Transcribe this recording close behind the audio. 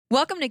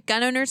Welcome to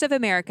Gun Owners of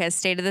America's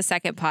State of the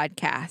Second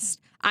podcast.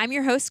 I'm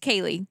your host,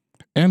 Kaylee.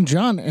 And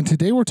John, and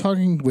today we're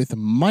talking with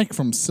Mike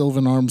from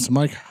Sylvan Arms.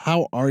 Mike,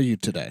 how are you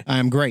today?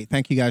 I'm great.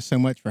 Thank you guys so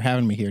much for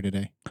having me here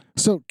today.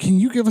 So can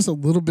you give us a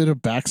little bit of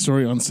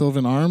backstory on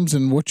Sylvan Arms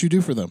and what you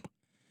do for them?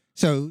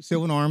 So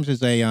Sylvan Arms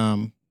is a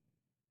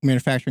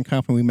manufacturing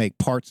company. We make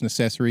parts and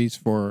accessories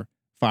for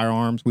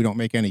firearms. We don't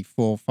make any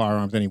full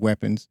firearms, any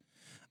weapons.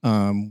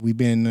 We've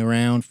been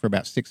around for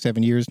about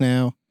 6-7 years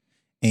now,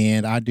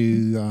 and I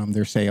do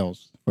their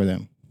sales for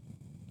them.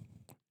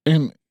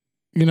 And,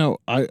 you know,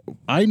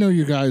 I know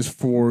you guys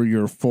for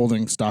your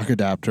folding stock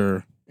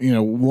adapter. You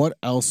know, what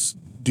else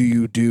do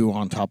you do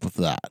on top of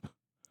that?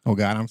 Oh,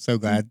 God, I'm so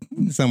glad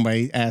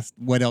somebody asked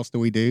what else do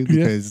we do,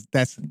 because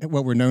that's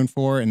what we're known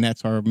for, and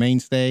that's our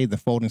mainstay, the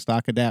folding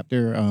stock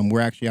adapter.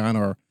 We're actually on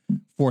our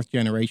 4th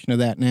generation of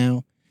that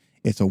now.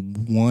 It's a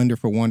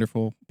wonderful,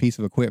 wonderful piece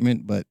of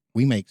equipment, but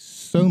we make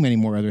so many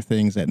more other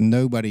things that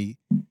nobody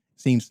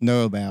seems to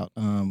know about.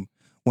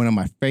 One of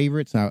my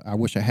favorites, I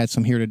wish I had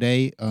some here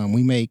today,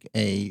 we make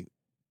a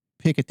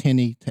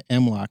Picatinny to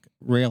M-Lock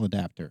rail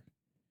adapter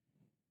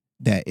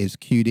that is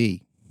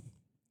QD.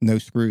 No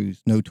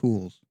screws, no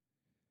tools.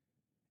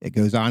 It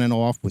goes on and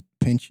off with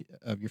pinch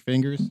of your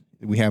fingers.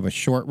 We have a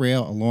short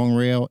rail, a long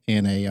rail,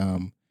 and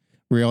a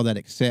rail that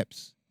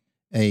accepts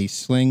a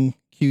sling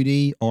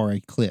QD or a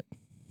clip.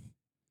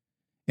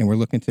 And we're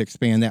looking to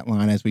expand that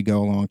line as we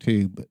go along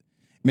too. But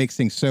it makes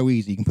things so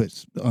easy. You can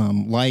put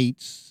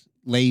lights,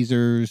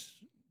 lasers,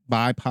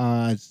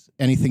 bipods,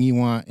 anything you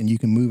want, and you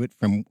can move it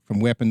from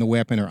weapon to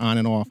weapon or on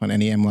and off on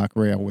any M-Lock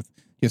rail with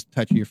just a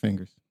touch of your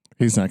fingers.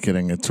 He's not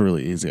kidding. It's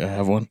really easy. I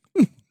have one.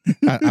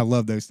 I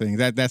love those things.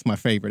 That's my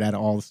favorite out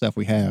of all the stuff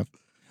we have.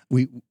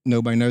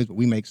 Nobody knows, but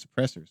we make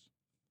suppressors.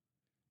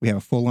 We have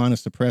a full line of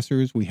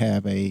suppressors. We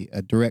have a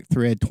direct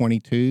thread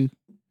 22.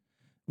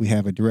 We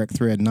have a direct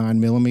thread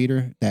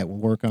 9mm that will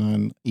work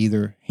on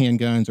either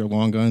handguns or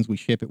long guns. We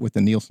ship it with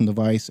the Nielsen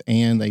device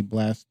and a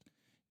blast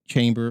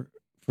chamber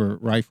for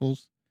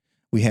rifles.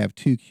 We have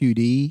 2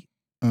 QD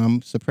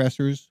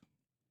suppressors.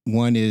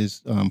 One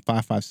is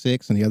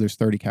 5.56 and the other is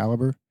 30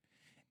 caliber.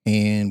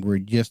 And we're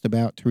just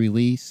about to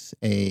release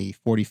a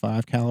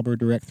 45 caliber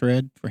direct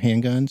thread for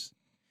handguns.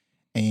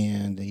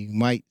 And you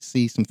might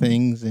see some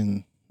things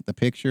in the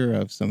picture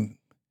of some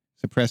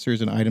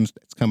suppressors and items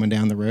that's coming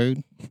down the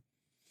road.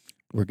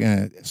 We're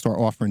going to start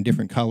offering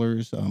different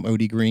colors,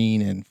 OD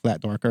green and flat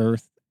dark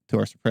earth to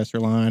our suppressor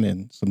line,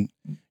 and some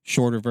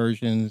shorter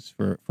versions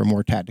for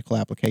more tactical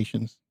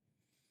applications.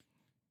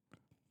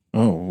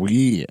 Oh,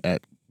 we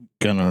at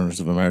Gun Owners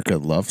of America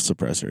love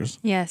suppressors.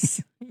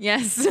 Yes.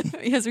 Yes,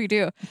 we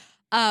do.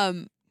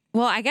 Well,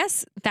 I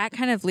guess that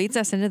kind of leads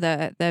us into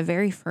the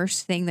very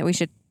first thing that we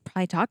should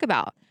probably talk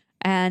about.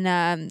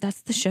 And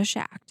that's the Shush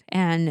Act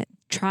and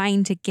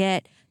trying to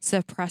get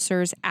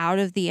suppressors out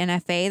of the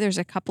NFA. There's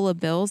a couple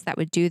of bills that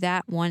would do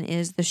that. One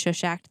is the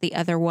Shush Act. The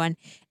other one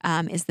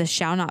is the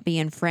Shall Not Be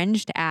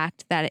Infringed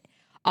Act that,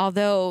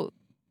 although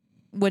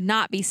would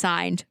not be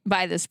signed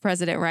by this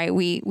president, right?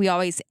 We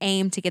always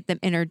aim to get them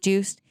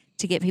introduced,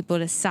 to get people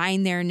to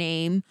sign their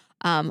name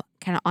kind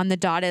of on the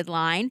dotted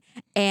line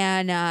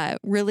and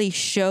really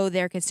show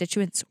their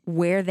constituents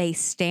where they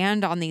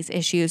stand on these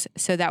issues,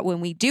 so that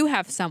when we do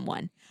have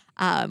someone,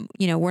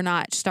 we're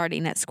not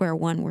starting at square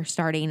one. We're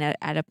starting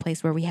at a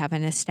place where we have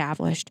an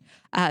established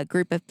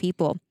group of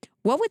people.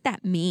 What would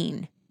that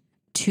mean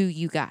to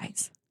you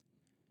guys?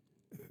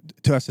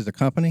 To us as a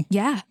company?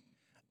 Yeah.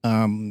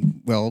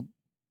 Well,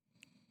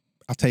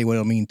 I'll tell you what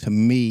it'll mean to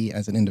me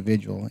as an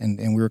individual. And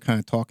we were kind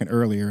of talking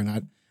earlier, and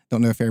I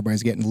don't know if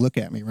everybody's getting to look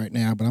at me right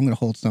now, but I'm going to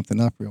hold something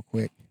up real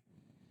quick.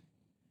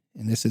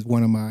 And this is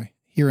one of my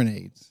hearing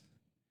aids.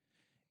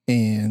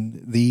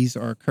 And these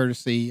are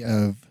courtesy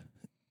of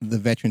the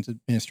Veterans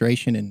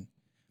Administration, and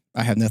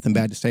I have nothing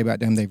bad to say about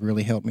them. They've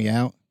really helped me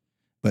out.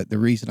 But the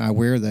reason I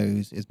wear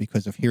those is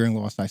because of hearing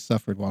loss I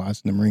suffered while I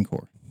was in the Marine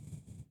Corps.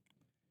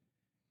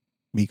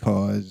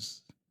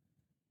 Because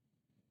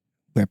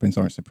weapons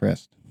aren't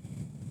suppressed.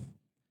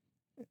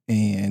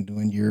 And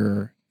when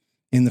you're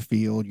in the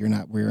field, you're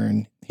not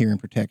wearing hearing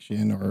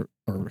protection or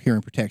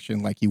hearing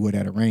protection like you would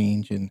at a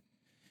range. And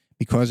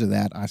because of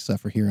that, I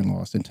suffer hearing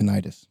loss and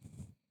tinnitus.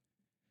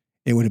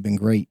 It would have been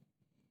great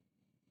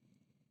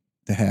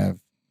to have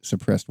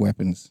suppressed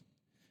weapons,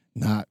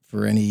 not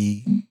for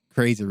any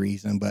crazy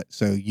reason, but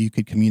so you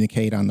could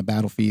communicate on the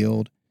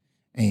battlefield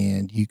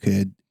and you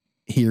could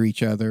hear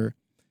each other.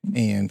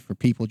 And for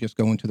people just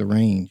going to the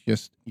range,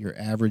 just your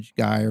average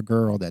guy or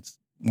girl that's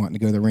wanting to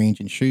go to the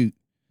range and shoot,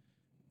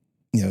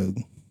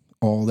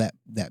 all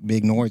that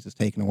big noise is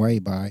taken away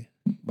by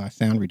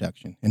sound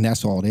reduction. And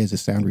that's all it is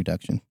sound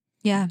reduction.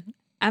 Yeah,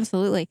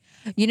 absolutely.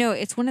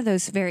 It's one of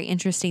those very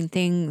interesting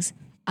things.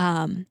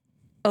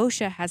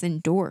 OSHA has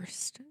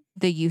endorsed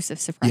the use of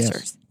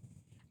suppressors,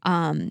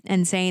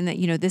 and saying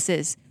that, this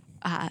is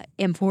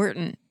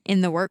important in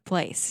the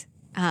workplace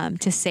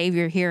to save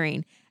your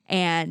hearing.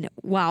 And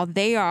while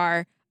they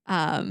are,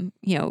 on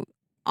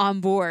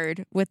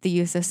board with the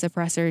use of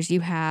suppressors,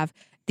 you have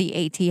the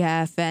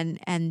ATF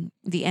and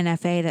the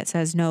NFA that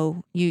says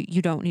no,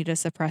 you don't need a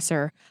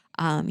suppressor.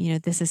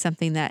 This is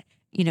something that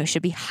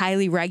should be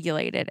highly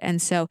regulated,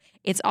 and so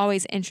it's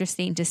always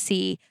interesting to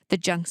see the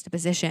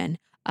juxtaposition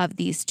of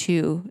these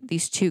two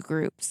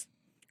groups.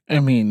 I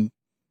mean,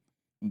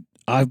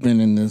 I've been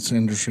in this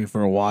industry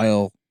for a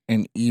while,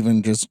 and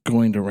even just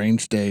going to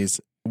range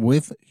days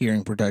with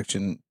hearing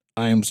protection,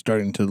 I am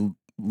starting to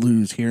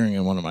lose hearing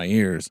in one of my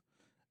ears,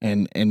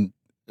 and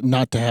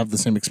not to have the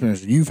same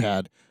experience you've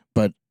had,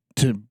 but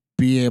to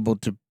be able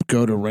to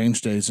go to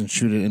range days and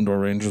shoot at indoor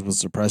ranges with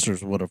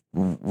suppressors would have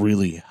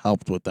really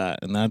helped with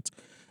that, and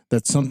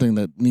that's something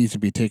that needs to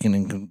be taken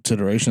in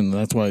consideration.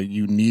 That's why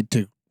you need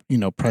to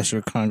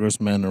pressure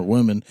congressmen or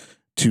women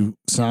to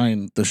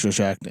sign the Shush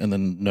Act and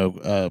then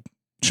no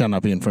shall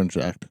not be infringed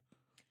act.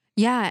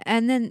 Yeah,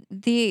 and then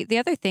the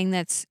other thing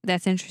that's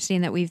interesting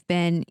that we've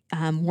been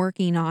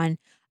working on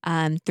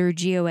through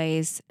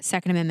GOA's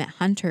Second Amendment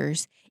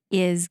hunters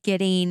is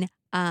getting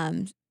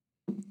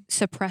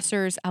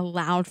suppressors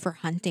allowed for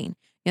hunting.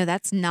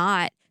 That's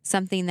not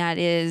something that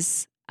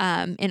is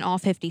in all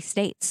 50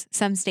 states.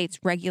 Some states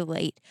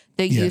regulate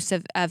the use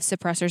of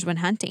suppressors when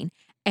hunting.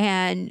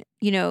 And,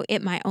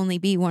 it might only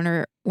be one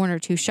or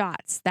two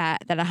shots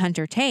that a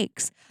hunter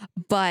takes,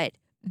 but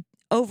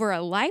over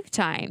a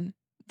lifetime,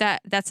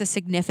 that's a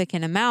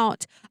significant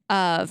amount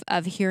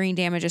of hearing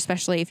damage,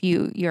 especially if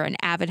you're an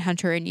avid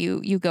hunter and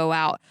you go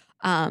out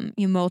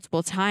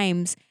multiple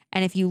times.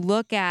 And if you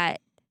look at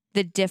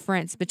the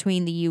difference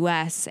between the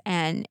U.S.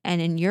 and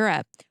in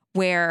Europe,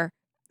 where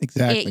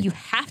Exactly. you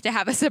have to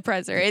have a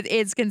suppressor,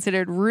 it's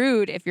considered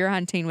rude if you're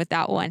hunting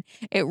without one.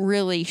 It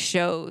really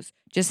shows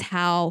just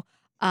how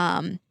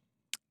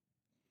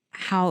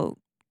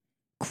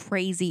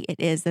crazy it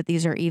is that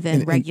these are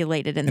even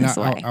regulated in this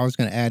way. I was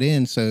going to add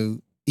in, so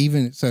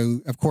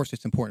of course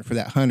it's important for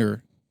that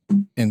hunter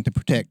and to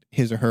protect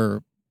his or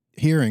her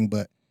hearing,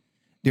 but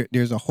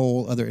there's a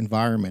whole other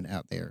environment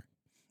out there.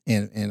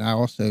 And I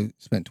also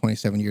spent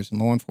 27 years in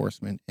law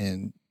enforcement,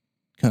 and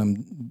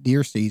come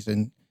deer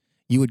season,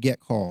 you would get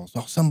calls.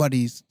 Oh,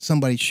 somebody's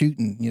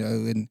shooting,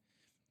 and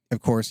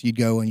of course you'd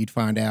go and you'd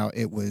find out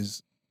it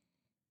was,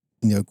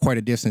 quite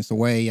a distance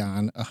away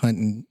on a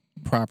hunting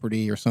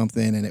property or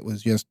something, and it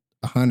was just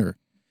a hunter.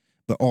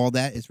 But all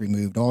that is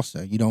removed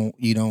also. You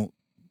don't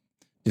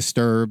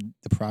disturb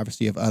the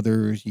privacy of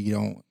others. You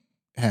don't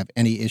have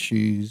any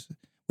issues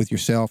with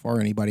yourself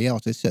or anybody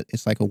else.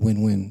 It's like a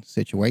win-win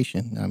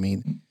situation. I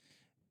mean,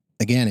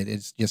 again,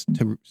 it's just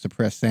to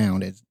suppress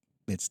sound. It's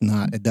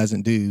not. It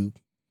doesn't do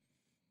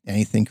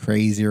anything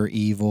crazy or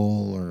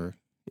evil, or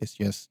it's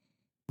just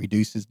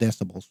reduces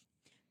decibels.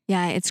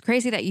 Yeah, it's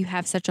crazy that you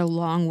have such a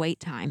long wait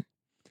time.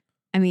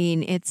 I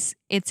mean, it's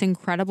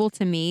incredible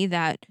to me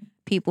that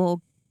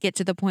people get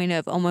to the point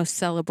of almost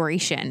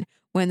celebration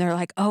when they're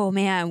like, "Oh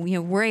man,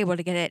 we're able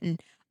to get it in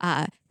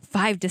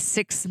 5 to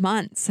 6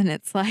 months," and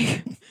it's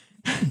like,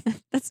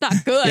 that's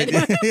not good.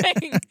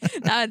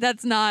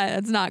 That's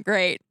not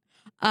great.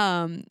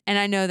 And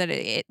I know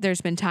that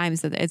there's been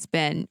times that it's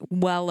been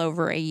well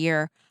over a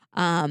year.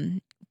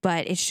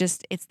 But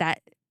it's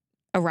that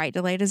a right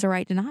delayed is a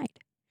right denied.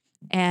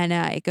 And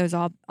it goes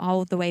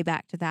all the way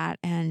back to that.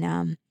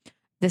 And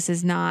this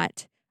is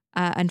not,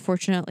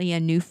 unfortunately, a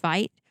new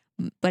fight,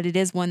 but it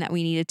is one that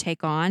we need to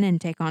take on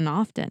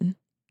often.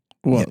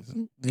 Well,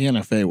 the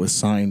NFA was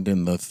signed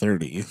in the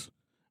 30s.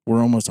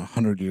 We're almost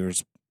 100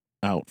 years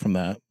out from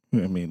that.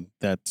 I mean,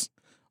 that's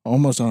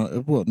almost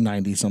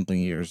 90-something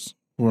years.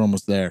 We're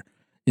almost there.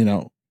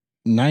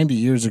 90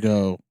 years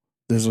ago,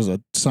 this was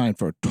a sign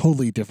for a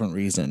totally different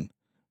reason.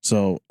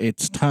 So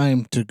it's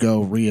time to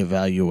go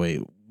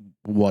reevaluate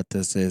what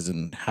this is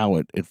and how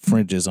it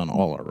infringes on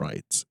all our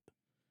rights.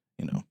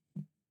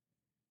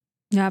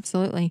 Yeah,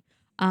 absolutely.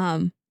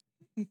 I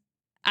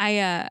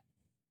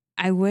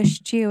wish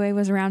GOA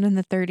was around in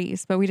the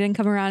 30s, but we didn't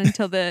come around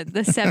until the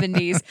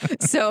 70s.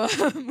 So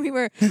we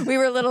were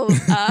a little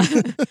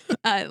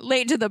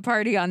late to the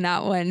party on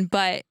that one.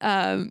 But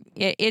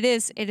it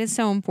is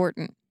so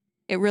important.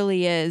 It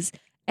really is.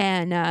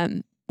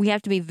 And we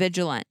have to be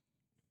vigilant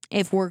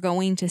if we're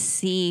going to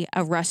see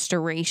a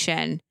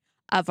restoration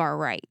of our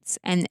rights.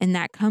 And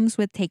that comes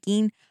with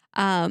taking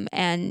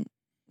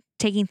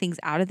things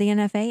out of the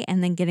NFA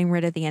and then getting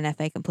rid of the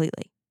NFA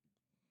completely.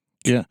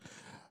 Yeah.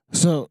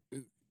 So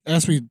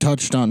as we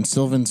touched on,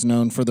 Sylvan's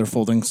known for their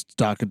folding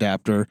stock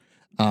adapter.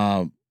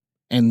 And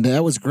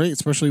that was great,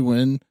 especially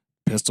when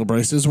pistol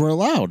braces were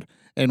allowed.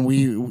 And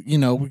we,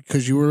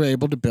 because you were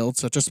able to build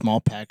such a small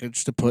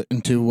package to put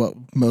into what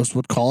most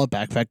would call a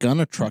backpack gun,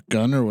 a truck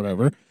gun, or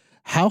whatever.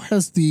 How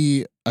has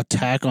the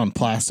attack on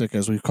plastic,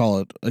 as we call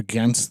it,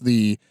 against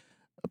the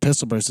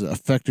pistol braces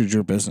affected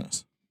your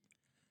business?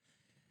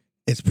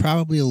 It's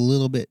probably a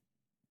little bit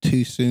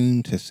too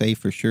soon to say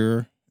for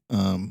sure,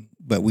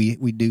 but we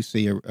do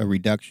see a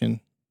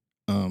reduction.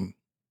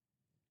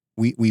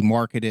 We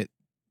market it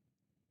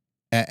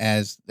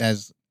as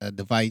a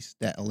device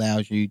that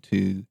allows you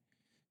to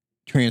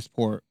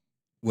transport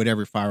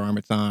whatever firearm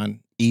it's on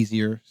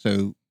easier.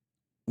 So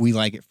we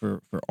like it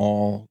for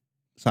all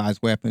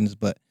size weapons,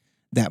 but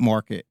that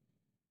market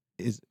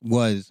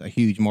was a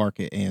huge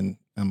market, and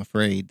I'm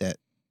afraid that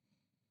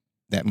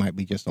might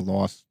be just a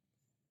lost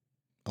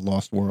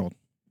world.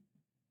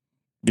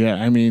 Yeah,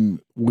 I mean,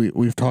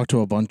 we've talked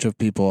to a bunch of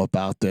people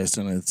about this,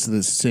 and it's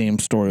the same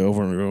story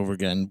over and over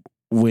again.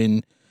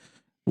 When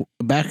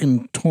back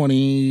in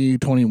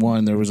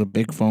 2021, there was a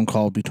big phone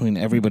call between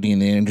everybody in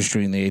the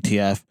industry and the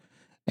ATF,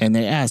 and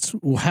they asked,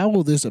 well, how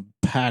will this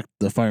impact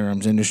the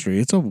firearms industry?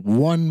 It's a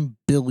 $1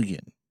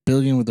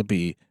 billion with a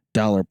B,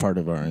 dollar part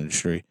of our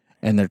industry,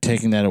 and they're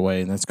taking that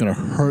away, and that's going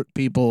to hurt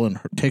people and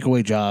take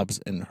away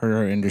jobs and hurt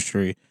our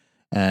industry,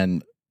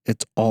 and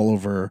it's all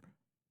over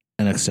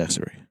an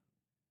accessory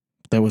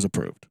that was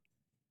approved.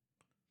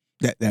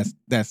 That's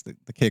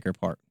the kicker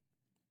part.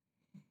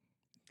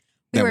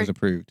 That was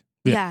approved.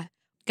 Yeah.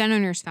 Gun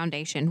Owners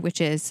Foundation,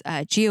 which is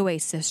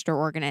GOA's sister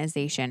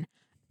organization,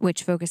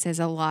 which focuses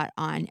a lot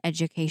on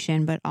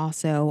education, but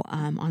also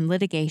on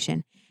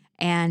litigation.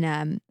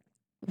 And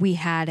we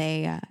have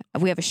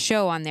a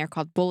show on there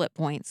called Bullet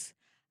Points.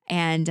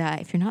 And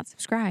if you're not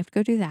subscribed,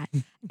 go do that.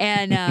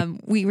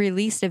 And we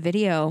released a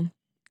video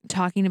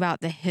talking about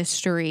the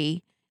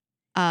history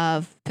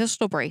of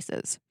pistol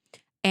braces.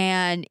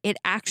 And it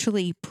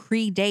actually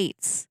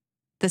predates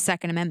the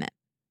Second Amendment.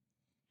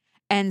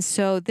 And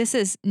so this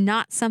is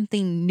not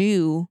something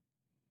new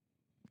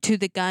to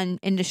the gun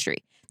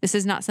industry. This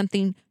is not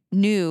something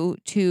new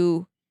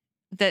to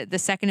the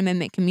Second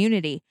Amendment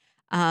community.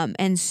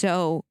 And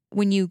so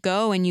when you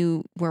go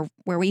and where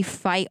we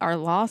fight our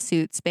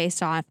lawsuits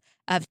based off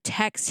of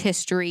text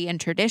history and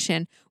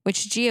tradition,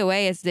 which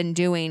GOA has been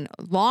doing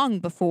long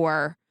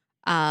before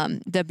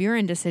the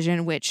Buren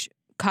decision, which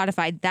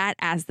codified that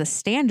as the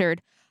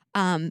standard.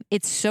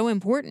 It's so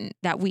important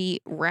that we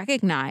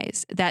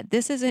recognize that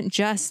this isn't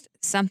just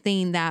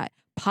something that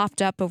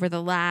popped up over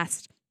the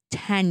last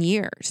 10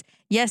 years.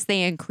 Yes,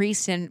 they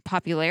increased in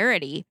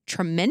popularity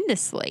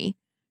tremendously,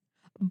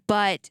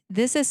 but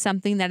this is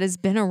something that has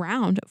been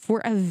around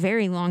for a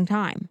very long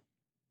time.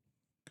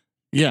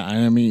 Yeah,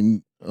 I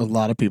mean, a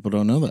lot of people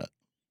don't know that.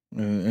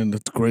 And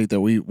it's great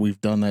that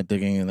we've done that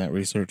digging and that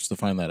research to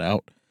find that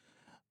out.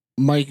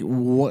 Mike,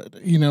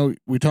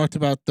 we talked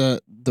about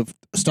the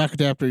stock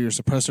adapter, your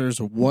suppressors.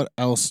 What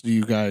else do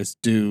you guys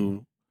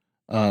do?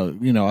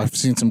 I've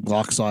seen some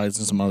Glock slides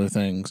and some other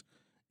things.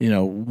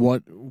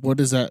 What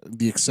does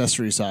the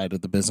accessory side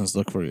of the business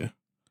look for you?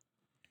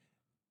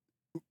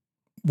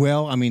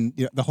 Well, I mean,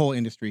 the whole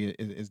industry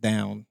is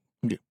down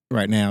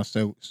right now,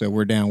 so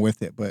we're down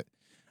with it. But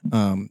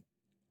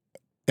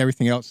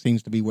everything else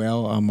seems to be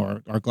well.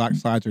 Our Glock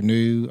slides are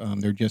new.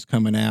 They're just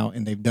coming out,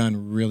 and they've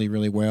done really,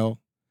 really well.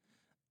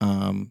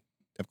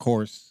 Of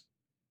course,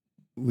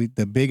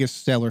 the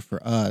biggest seller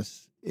for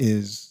us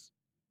is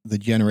the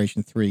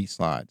Generation 3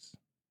 slides.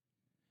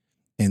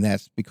 And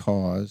that's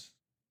because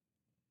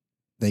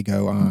they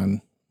go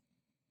on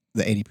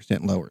the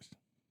 80% lowers,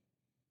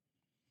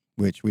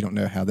 which we don't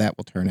know how that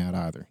will turn out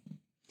either.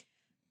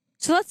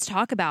 So let's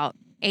talk about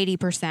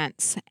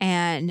 80%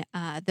 and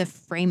the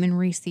frame and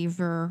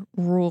receiver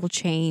rule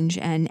change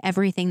and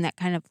everything that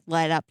kind of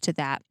led up to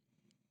that.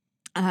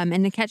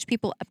 And to catch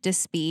people up to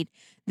speed,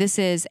 this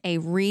is a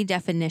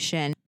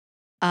redefinition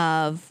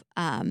of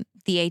the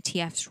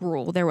ATF's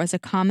rule. There was a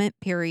comment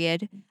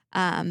period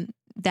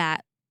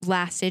that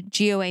lasted.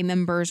 GOA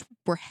members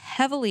were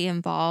heavily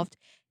involved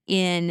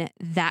in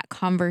that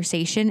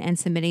conversation and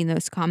submitting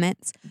those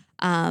comments.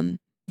 And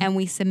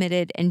we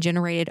submitted and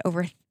generated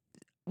over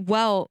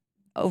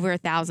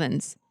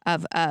thousands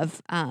of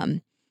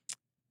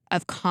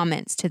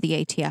comments to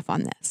the ATF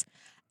on this.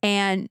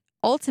 And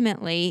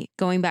ultimately,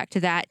 going back to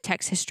that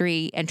text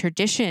history and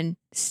tradition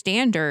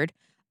standard,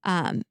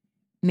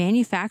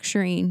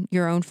 manufacturing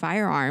your own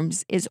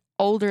firearms is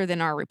older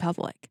than our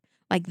republic.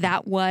 Like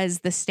that was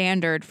the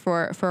standard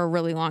for a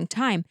really long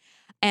time.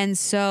 And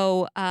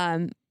so,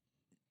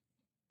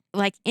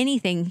 like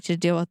anything to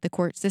deal with the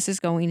courts, this is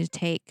going to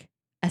take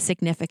a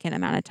significant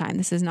amount of time.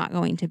 This is not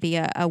going to be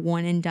a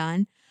one and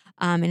done.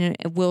 And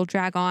it will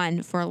drag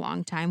on for a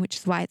long time, which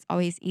is why it's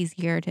always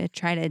easier to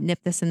try to nip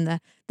this in the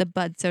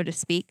bud, so to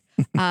speak,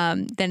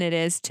 than it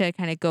is to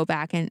kind of go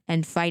back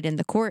and fight in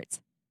the courts.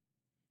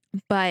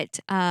 But,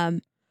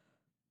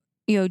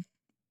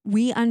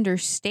 we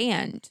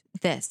understand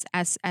this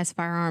as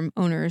firearm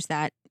owners,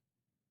 that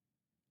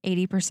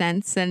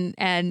 80%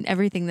 and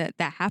everything that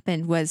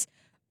happened was,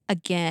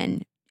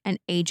 again, an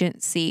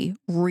agency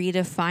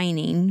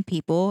redefining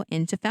people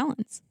into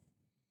felons.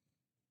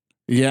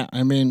 Yeah,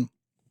 I mean,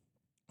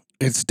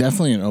 it's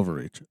definitely an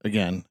overreach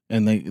again,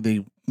 and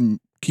they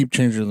keep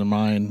changing their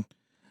mind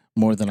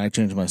more than I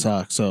change my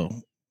socks.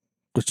 So,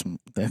 which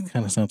that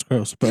kind of sounds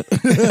gross, but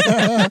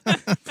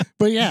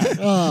but yeah.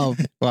 Well,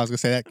 I was gonna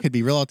say that could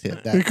be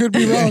relative. It could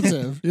be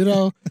relative,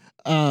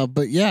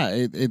 But yeah,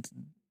 it's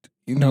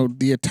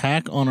the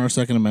attack on our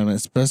Second Amendment,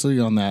 especially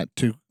on that,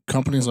 to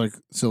companies like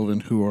Sylvan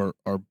who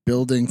are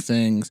building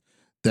things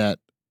that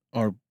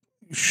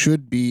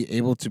should be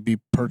able to be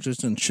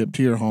purchased and shipped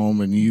to your home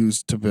and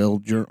used to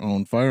build your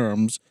own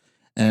firearms.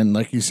 And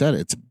like you said,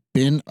 it's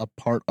been a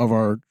part of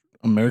our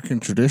American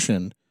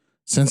tradition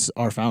since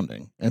our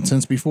founding and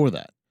since before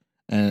that.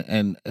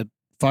 And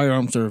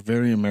firearms are a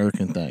very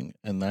American thing,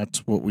 and that's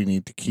what we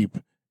need to keep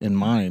in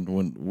mind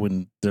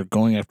when they're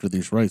going after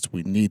these rights.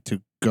 We need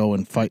to go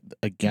and fight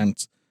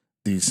against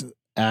these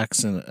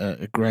acts and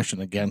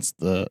aggression against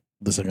the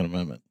Second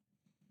Amendment.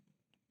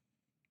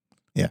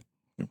 Yeah.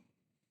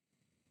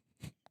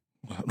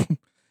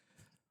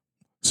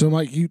 So,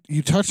 Mike,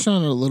 you touched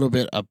on it a little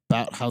bit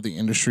about how the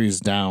industry is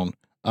down.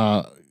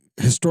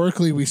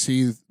 Historically, we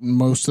see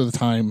most of the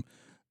time,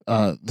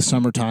 the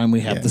summertime,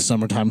 we have the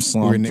summertime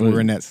slump. We're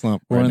in that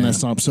slump. We're in that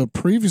slump. So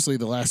previously,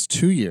 the last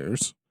 2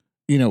 years,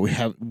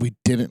 we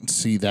didn't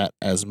see that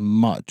as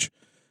much.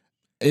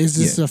 Is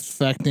this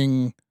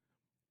affecting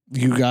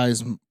you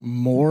guys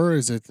more?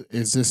 Is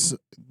this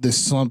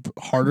slump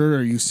harder?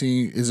 Are you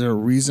seeing? Is there a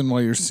reason why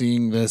you're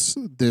seeing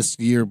this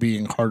year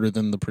being harder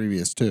than the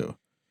previous two?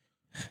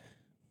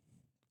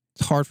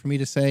 It's hard for me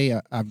to say.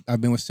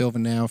 I've been with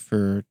Sylvan now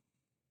for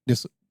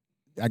just.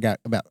 I got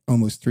about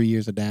almost 3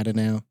 years of data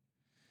now.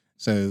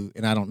 So,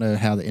 and I don't know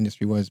how the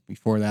industry was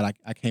before that.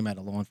 I came out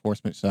of law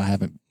enforcement, so I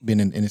haven't been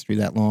in the industry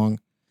that long.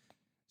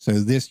 So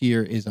this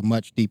year is a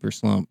much deeper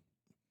slump.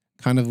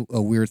 Kind of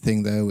a weird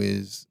thing, though,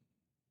 is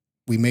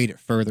we made it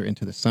further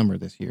into the summer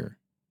this year.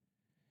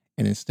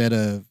 And instead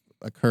of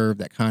a curve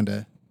that kind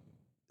of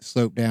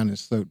sloped down and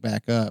sloped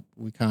back up,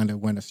 we kind of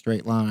went a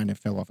straight line and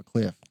fell off a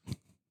cliff.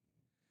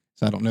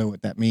 So I don't know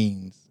what that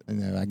means.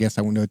 I guess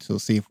I won't know until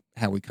see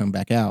how we come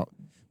back out.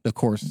 Of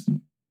course,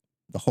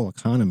 the whole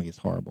economy is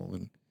horrible.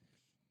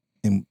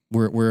 And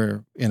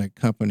we're in a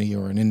company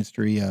or an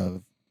industry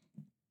of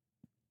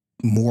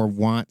more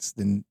wants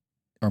than,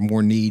 or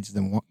more needs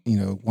than,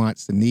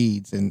 wants than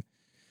needs. And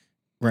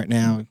right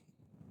now,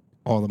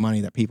 all the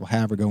money that people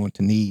have are going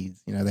to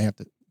needs. They have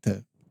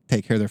to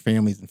take care of their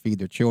families and feed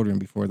their children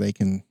before they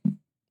can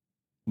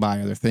buy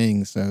other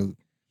things. So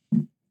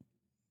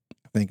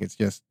I think it's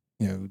just,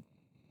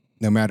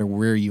 no matter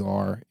where you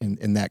are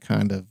in that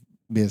kind of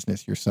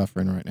business, you're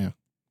suffering right now.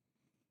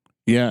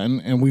 Yeah,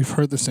 and we've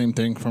heard the same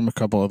thing from a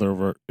couple other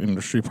of our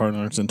industry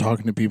partners and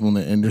talking to people in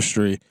the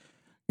industry.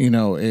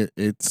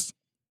 It's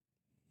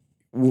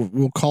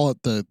we'll call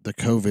it the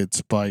COVID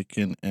spike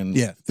and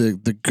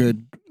the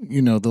good.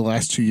 The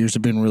last 2 years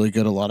have been really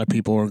good. A lot of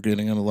people are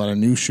getting in, a lot of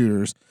new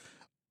shooters.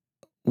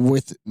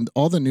 With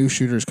all the new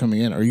shooters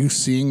coming in, are you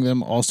seeing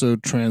them also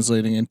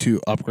translating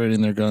into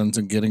upgrading their guns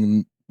and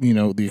getting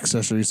the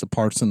accessories, the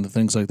parts, and the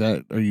things like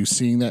that? Are you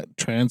seeing that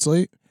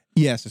translate?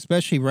 Yes,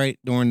 especially right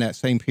during that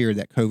same period,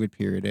 that COVID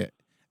period.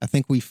 I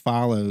think we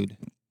followed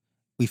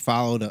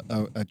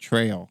a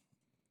trail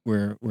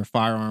where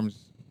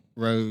firearms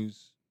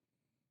rose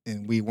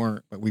and we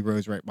weren't, but we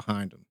rose right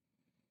behind them.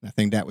 And I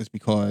think that was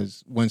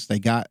because once they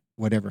got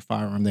whatever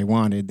firearm they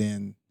wanted,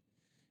 then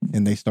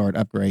they started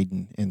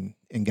upgrading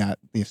and got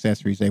the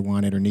accessories they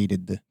wanted or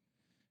needed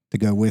to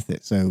go with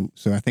it. So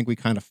I think we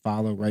kind of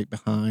follow right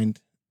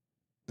behind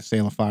the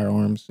sale of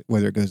firearms,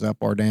 whether it goes up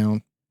or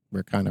down.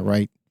 We're kind of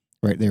right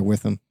there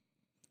with them.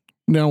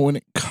 Now, when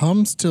it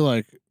comes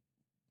to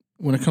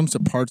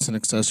parts and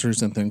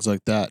accessories and things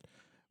like that,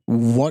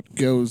 what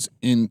goes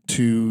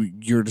into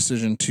your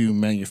decision to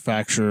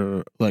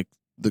manufacture,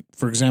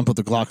 for example,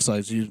 the Glock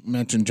size? You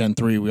mentioned Gen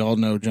 3. We all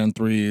know Gen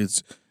 3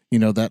 is,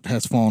 that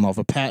has fallen off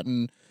a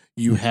patent.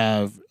 You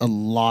have a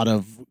lot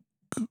of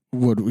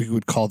what we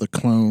would call the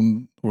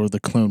clone or the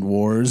clone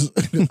wars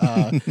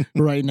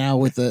right now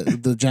with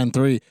the Gen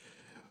 3.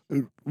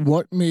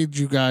 What made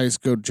you guys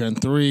go Gen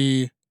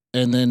 3?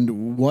 And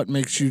then what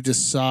makes you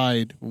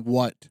decide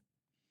what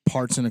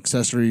parts and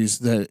accessories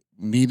that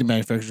need to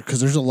manufacture? Because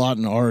there's a lot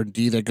in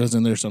R&D that goes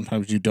in there.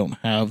 Sometimes you don't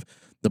have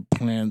the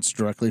plans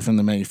directly from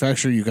the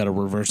manufacturer. You got to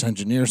reverse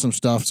engineer some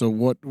stuff. So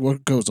what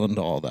goes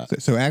into all that?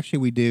 So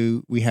actually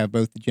we have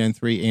both the Gen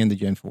 3 and the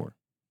Gen 4.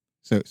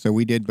 So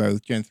we did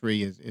both. Gen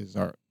 3 is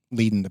our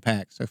leading the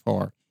pack so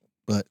far.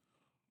 And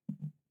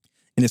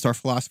it's our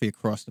philosophy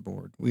across the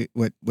board.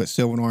 What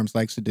Sylvan Arms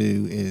likes to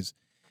do is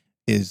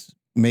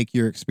make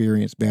your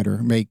experience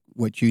better, make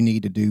what you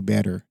need to do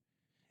better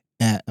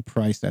at a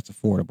price that's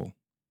affordable.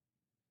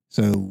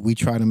 So we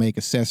try to make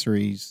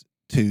accessories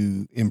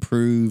to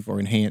improve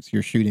or enhance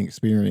your shooting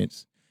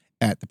experience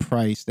at the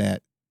price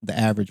that the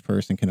average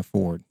person can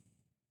afford.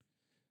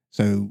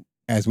 So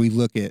as we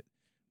look at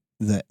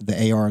the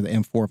AR, the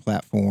M4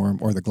 platform,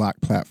 or the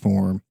Glock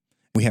platform,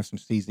 we have some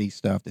CZ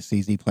stuff, the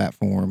CZ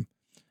platform.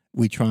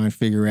 We try and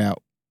figure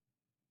out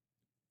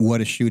what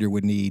a shooter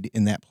would need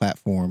in that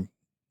platform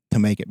to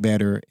make it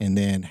better, and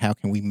then how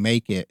can we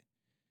make it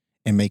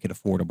and make it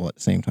affordable at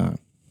the same time.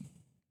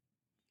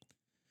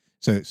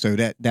 So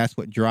that's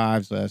what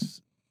drives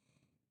us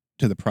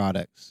to the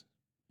products,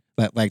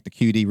 like the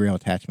QD rail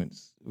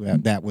attachments.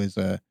 That was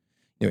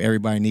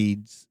everybody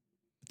needs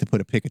to put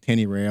a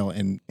Picatinny rail,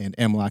 and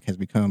M-LOK has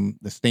become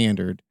the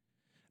standard,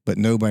 but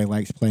nobody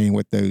likes playing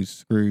with those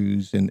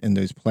screws and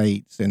those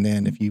plates. And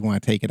then if you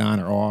want to take it on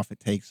or off,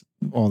 it takes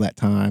all that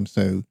time.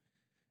 So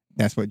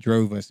that's what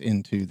drove us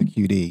into the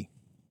QD.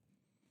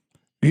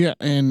 Yeah,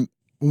 and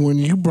when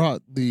you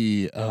brought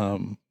we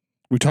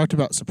talked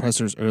about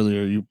suppressors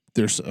earlier.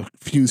 there's a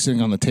few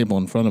sitting on the table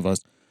in front of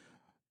us.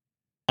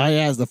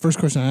 The first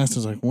question I asked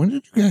was like, when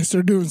did you guys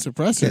start doing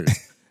suppressors?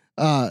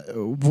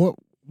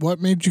 What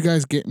made you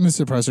guys get into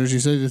suppressors? You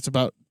said it's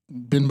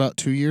been about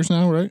 2 years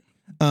now, right?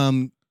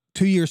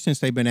 2 years since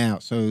they've been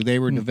out. So they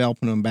were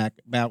developing them back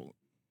about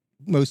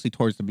mostly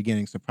towards the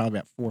beginning. So probably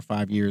about 4 or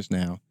 5 years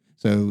now.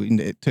 So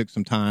it took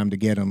some time to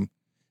get them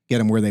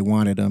where they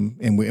wanted them.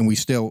 And we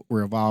still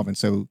were evolving.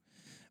 So,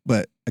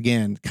 but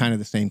again, kind of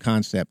the same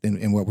concept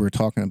in what we were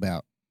talking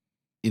about,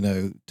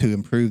 to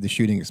improve the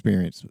shooting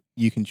experience.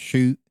 You can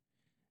shoot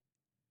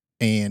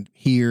and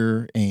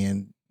hear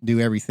and do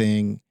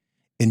everything,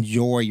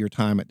 enjoy your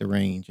time at the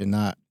range and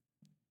not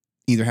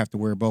either have to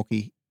wear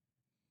bulky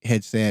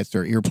headsets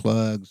or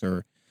earplugs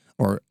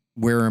or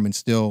wear them and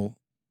still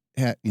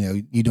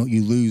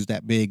you lose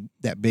that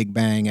big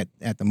bang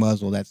at the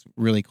muzzle that's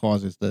really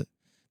causes the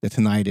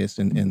tinnitus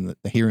and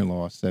the hearing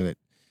loss. So it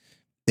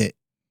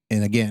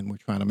and again, we're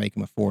trying to make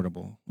them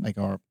affordable. Like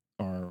our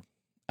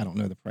I don't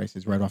know the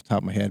prices right off the top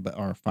of my head, but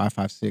our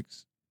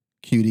 5.56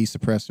 QD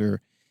suppressor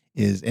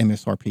is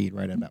MSRP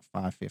right at about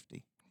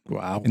 $550.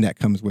 Wow. And that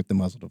comes with the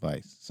muzzle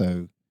device.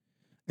 So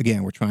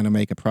again, we're trying to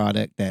make a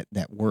product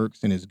that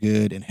works and is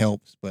good and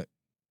helps, but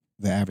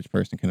the average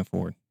person can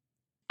afford.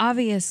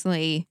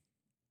 Obviously,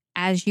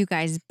 as you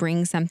guys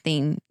bring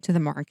something to the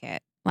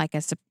market, like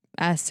a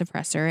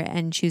suppressor,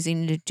 and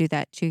choosing to do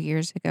that 2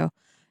 years ago,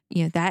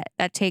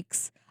 that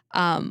takes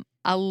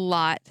a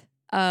lot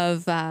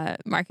of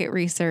market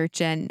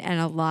research and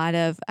a lot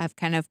of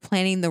kind of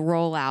planning the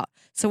rollout.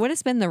 So what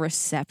has been the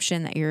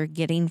reception that you're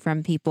getting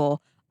from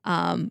people?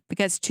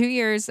 Because 2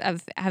 years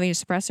of having a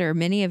suppressor,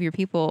 many of your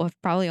people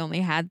have probably only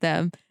had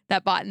them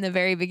that bought in the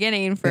very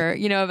beginning for,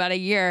 about a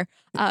year.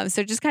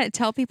 So just kind of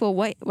tell people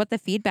what the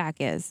feedback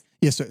is.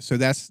 Yeah. So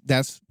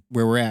that's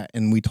where we're at.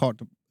 And we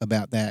talked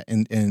about that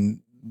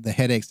and the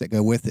headaches that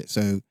go with it.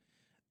 So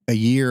a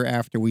year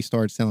after we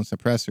started selling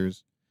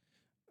suppressors,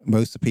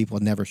 most of the people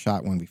had never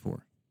shot one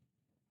before.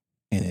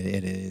 And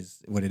it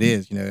is what it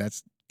is.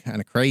 That's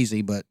kind of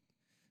crazy. But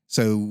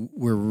so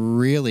we're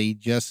really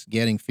just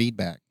getting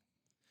feedback.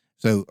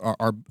 So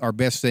our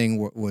best thing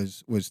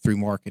was through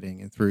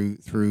marketing and through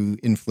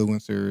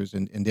influencers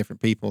and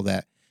different people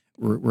that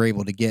were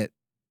able to get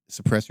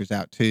suppressors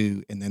out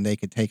to, and then they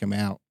could take them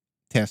out,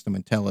 test them,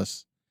 and tell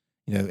us,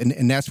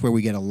 and that's where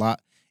we get a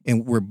lot.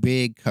 And we're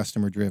big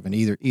customer driven,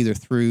 either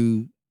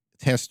through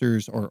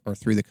testers or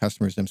through the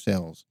customers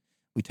themselves.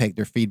 We take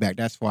their feedback.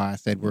 That's why I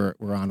said we're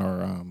on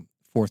our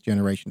 4th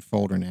generation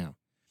folder now,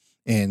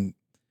 and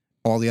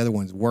all the other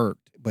ones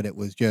worked, but it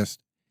was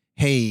just,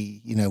 hey,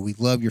 we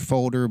love your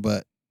folder,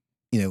 but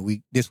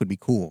this would be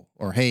cool.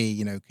 Or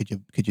hey,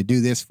 could you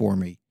do this for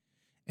me?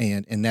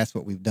 And that's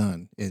what we've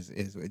done is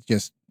it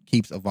just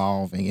keeps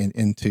evolving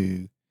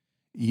into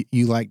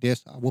you like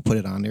this, we'll put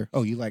it on there.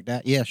 Oh, you like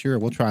that? Yeah, sure,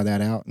 we'll try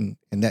that out. And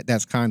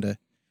that's kind of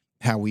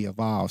how we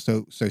evolve.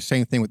 So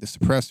same thing with the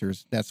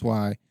suppressors. That's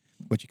why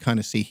what you kind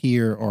of see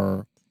here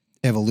are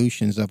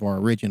evolutions of our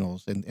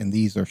originals, and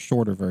these are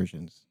shorter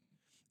versions.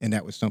 And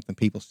that was something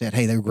people said,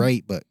 hey, they're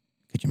great, but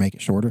could you make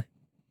it shorter?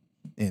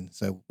 And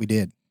so we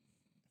did.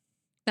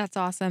 That's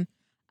awesome.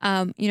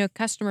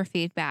 Customer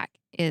feedback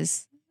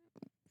is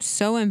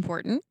so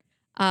important.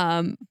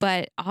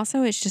 But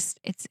also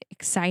it's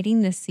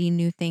exciting to see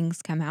new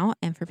things come out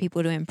and for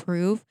people to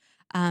improve.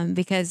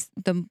 Because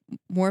the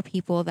more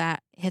people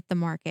that hit the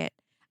market,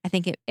 I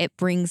think it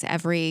brings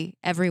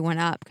everyone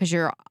up, because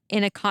you're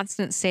in a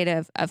constant state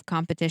of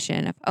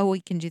competition of, oh,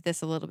 we can do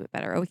this a little bit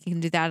better. Oh, we can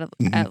do that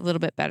a little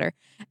bit better.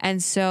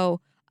 And so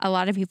a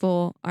lot of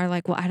people are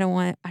like, well, I don't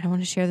want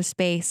to share the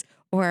space,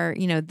 or,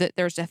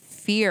 there's a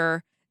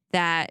fear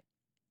that,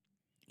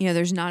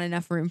 there's not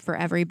enough room for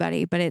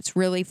everybody. But it's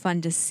really fun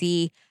to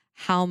see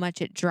how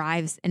much it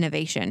drives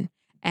innovation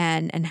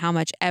and how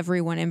much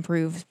everyone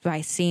improves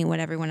by seeing what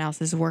everyone else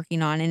is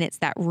working on. And it's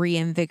that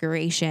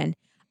reinvigoration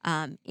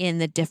in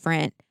the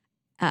different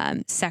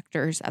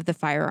sectors of the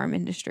firearm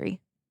industry.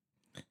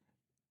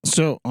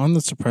 So on the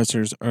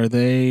suppressors, are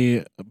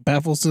they a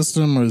baffle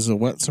system, or is it a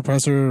wet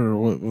suppressor, or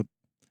what?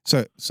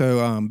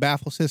 So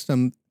baffle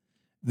system,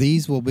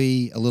 these will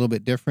be a little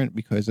bit different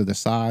because of the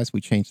size.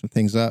 We changed some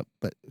things up,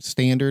 but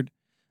standard,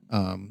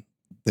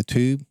 the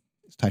tube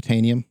is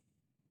titanium.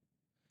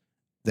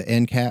 The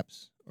end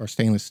caps are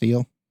stainless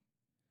steel.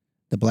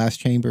 The blast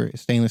chamber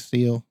is stainless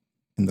steel,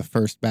 and the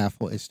first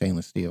baffle is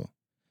stainless steel.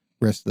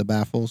 Rest of the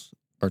baffles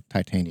are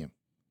titanium.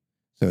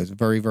 So it's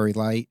very, very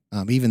light.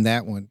 Even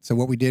that one. So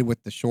what we did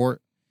with the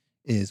short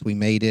is we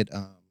made it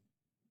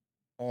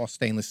all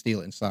stainless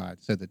steel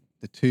inside. So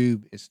the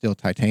tube is still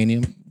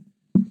titanium,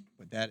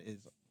 but that is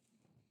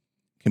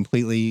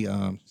completely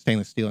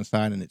stainless steel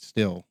inside, and it's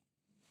still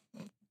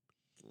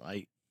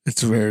light.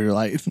 It's very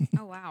light.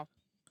 Oh, wow.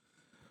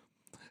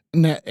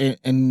 Now,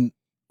 and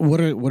what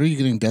are you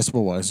getting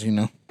decibel wise?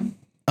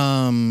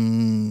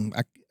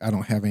 I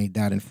don't have any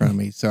data in front of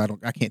me, so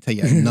I can't tell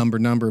you a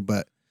number.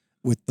 But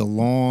with the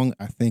long,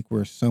 I think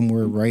we're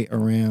somewhere right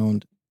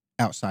around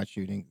outside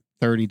shooting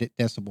 30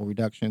 decibel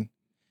reduction,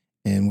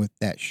 and with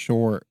that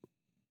short,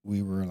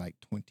 we were like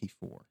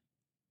 24.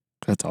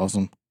 That's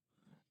awesome.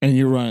 And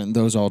you're running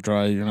those all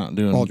dry. You're not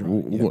doing All dry,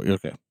 yeah.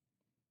 Okay.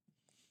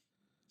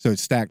 So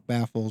it's stacked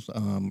baffles.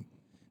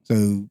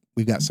 So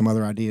we've got some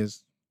other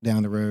ideas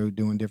down the road,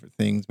 doing different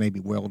things, maybe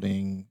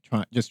welding,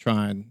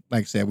 trying.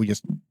 Like I said, we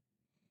just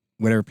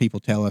whatever people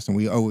tell us, and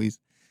we always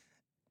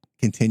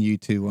continue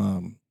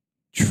to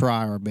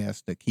try our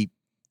best to keep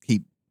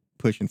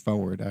pushing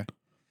forward.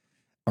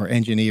 Our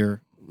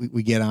engineer,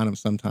 we get on him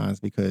sometimes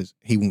because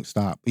he won't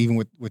stop. Even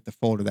with the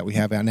folder that we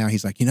have out now,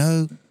 he's like,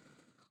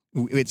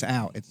 it's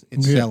out, it's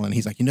selling.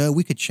 He's like,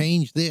 we could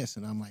change this,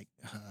 and I'm like,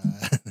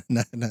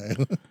 no,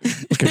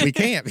 because we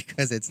can't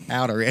because it's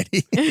out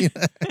already. You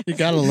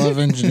gotta love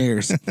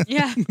engineers.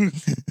 Yeah.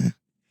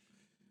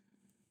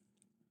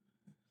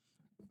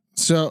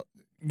 So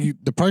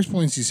the price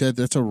points you said,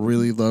 that's a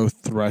really low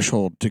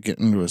threshold to get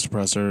into a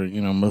suppressor.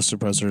 Most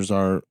suppressors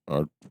are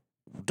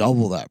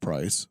double that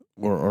price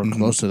or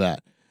close to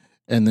that,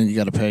 and then you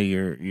got to pay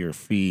your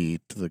fee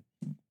to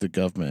the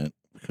government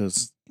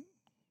because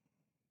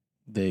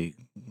they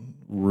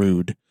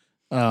rude.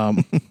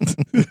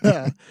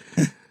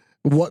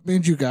 What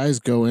made you guys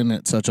go in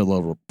at such a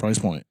low price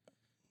point?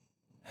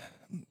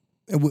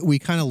 We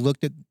kind of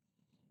looked at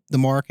the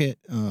market,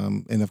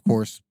 and of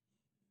course,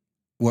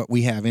 what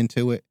we have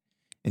into it,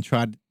 and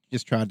tried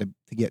to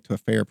get to a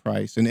fair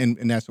price,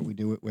 and that's what we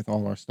do with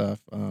all our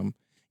stuff.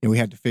 We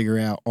had to figure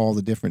out all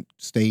the different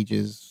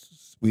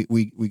stages.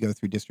 We go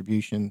through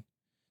distribution,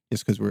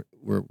 just because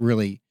we're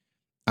really.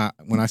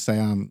 When I say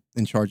I'm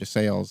in charge of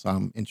sales,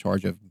 I'm in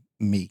charge of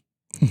me.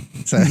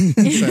 So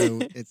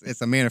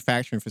it's a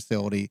manufacturing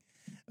facility.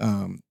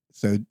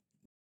 So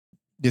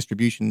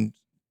distribution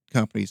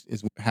companies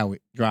is how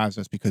it drives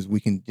us, because we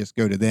can just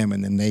go to them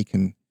and then they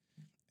can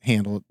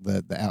handle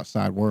the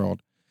outside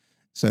world.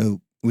 So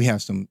we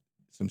have some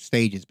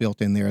stages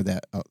built in there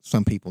that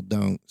some people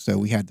don't. So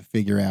we had to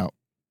figure out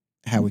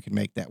how we could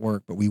make that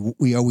work. But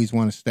we always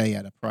want to stay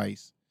at a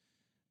price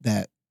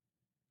that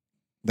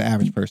the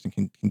average person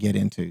can get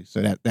into.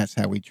 So that's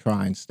how we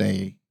try and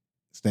stay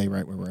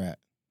right where we're at.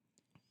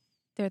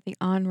 They're the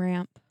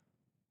on-ramp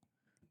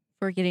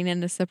for getting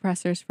into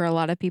suppressors for a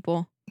lot of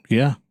people.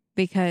 Yeah.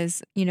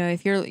 Because,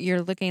 if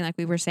you're looking, like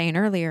we were saying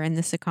earlier, in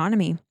this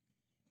economy,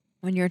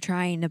 when you're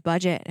trying to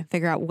budget and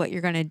figure out what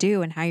you're going to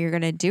do and how you're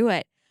going to do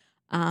it,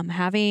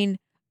 having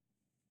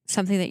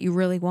something that you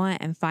really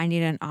want and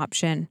finding an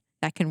option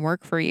that can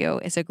work for you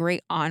is a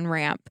great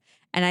on-ramp.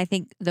 And I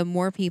think the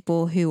more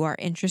people who are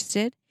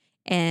interested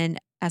in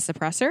a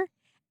suppressor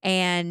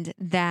and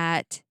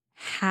that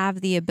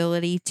have the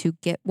ability to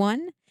get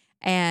one,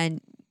 and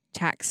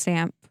tax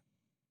stamp,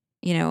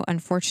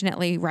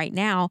 unfortunately right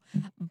now,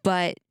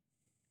 but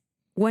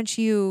once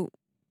you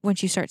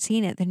start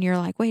seeing it, then you're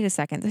like, wait a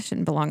second, this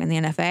shouldn't belong in the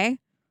NFA.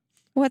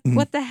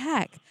 What the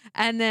heck?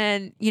 And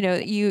then,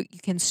 you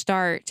can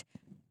start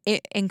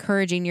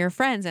encouraging your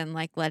friends and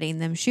like letting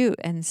them shoot.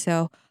 And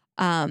so,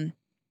 and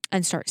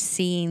start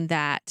seeing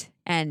that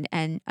and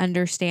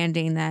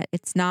understanding that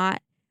it's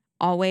not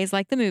always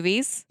like the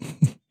movies.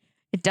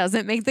 It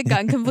doesn't make the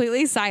gun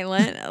completely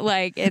silent.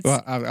 Like it's.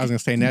 Well, I was going to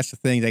say, and that's the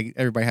thing that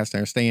everybody has to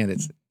understand.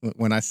 It's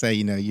when I say,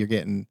 you're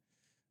getting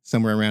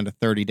somewhere around a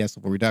 30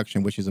 decibel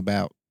reduction, which is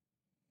about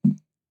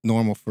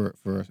normal for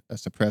a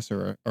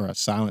suppressor or a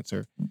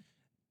silencer.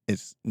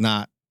 It's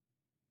not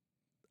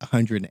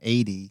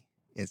 180.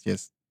 It's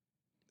just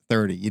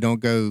 30. You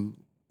don't go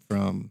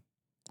from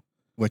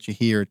what you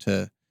hear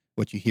to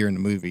what you hear in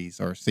the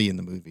movies or see in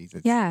the movies.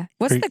 Yeah.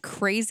 What's the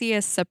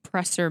craziest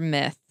suppressor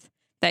myth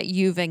that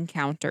you've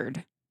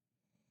encountered?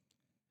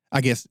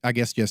 I guess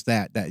just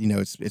that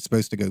it's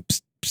supposed to go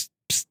psst, psst,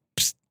 psst,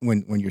 psst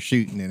when you're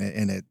shooting,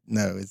 and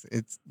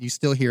it's you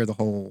still hear the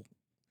whole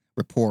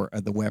report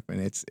of the weapon.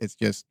 It's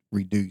just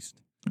reduced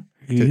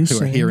to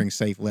a hearing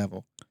safe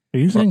level. Are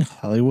you saying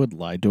Hollywood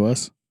lied to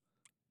us?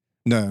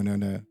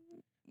 No.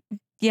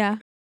 Yeah.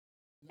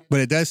 But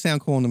it does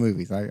sound cool in the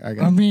movies.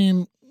 I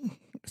mean,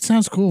 it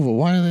sounds cool, but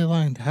why are they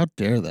lying? How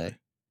dare they?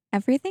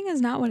 Everything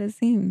is not what it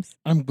seems.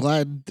 I'm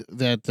glad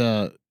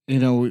that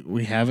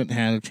we haven't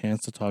had a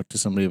chance to talk to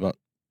somebody about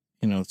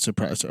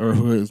suppressor or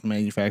who has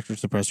manufactured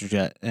suppressors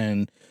yet,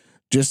 and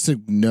just to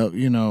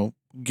know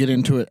get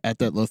into it at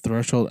that low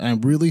threshold. And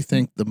I really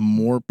think the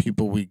more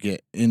people we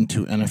get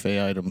into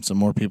NFA items, the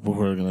more people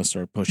who are going to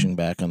start pushing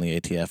back on the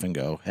ATF and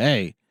go,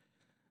 hey,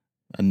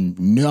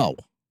 no,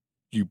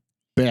 you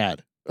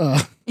bad.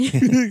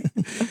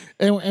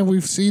 And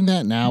we've seen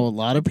that now. A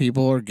lot of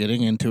people are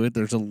getting into it.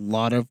 There's a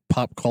lot of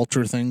pop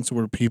culture things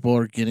where people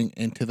are getting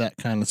into that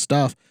kind of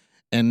stuff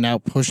and now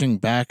pushing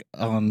back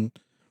on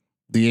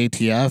the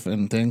ATF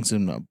and things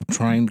and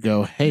trying to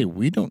go, hey,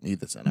 we don't need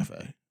this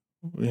NFA.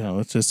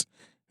 It's just,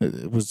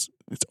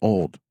 it's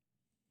old.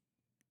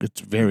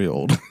 It's very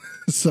old.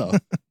 So.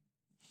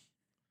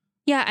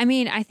 Yeah, I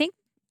mean, I think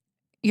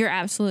you're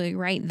absolutely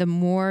right. The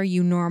more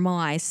you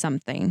normalize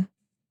something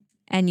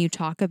and you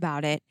talk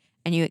about it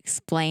and you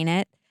explain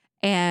it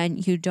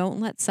and you don't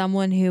let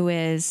someone who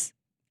is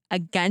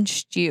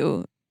against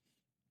you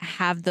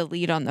have the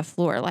lead on the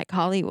floor like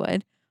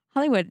Hollywood.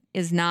 Hollywood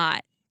is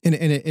not And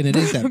it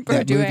is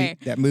Brodue.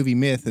 that movie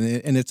myth,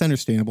 and it's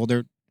understandable.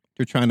 They're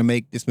trying to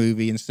make this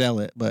movie and sell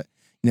it, but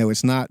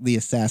it's not the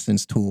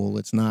assassin's tool.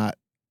 It's not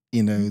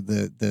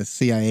the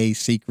CIA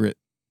secret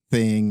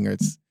thing.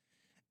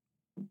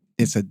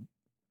 It's a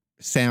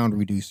sound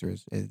reducer,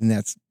 and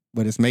that's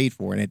what it's made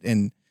for. And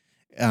in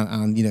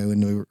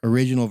the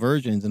original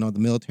versions and all the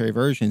military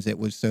versions, it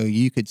was so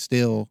you could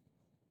still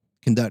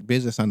conduct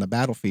business on the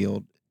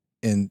battlefield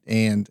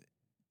and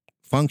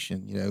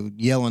function.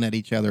 Yelling at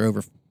each other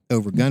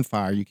over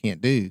gunfire you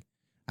can't do.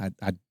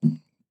 I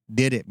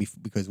did it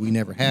because we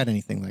never had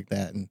anything like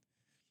that,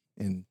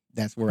 and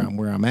that's where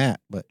I'm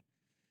at. But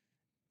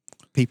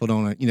people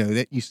don't,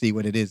 that you see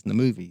what it is in the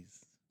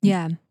movies.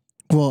 Yeah.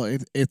 Well,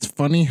 it's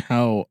funny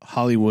how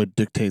Hollywood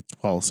dictates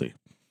policy,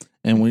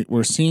 and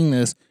we're seeing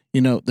this.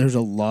 There's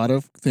a lot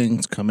of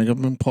things coming up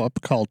in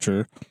pop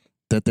culture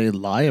that they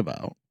lie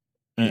about,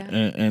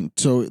 and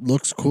so it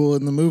looks cool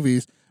in the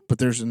movies, but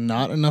there's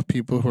not enough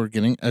people who are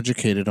getting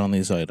educated on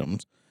these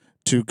items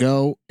to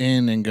go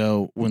in and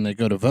go, when they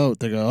go to vote,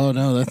 they go, oh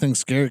no, that thing's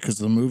scary because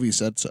the movie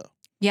said so.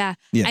 Yeah.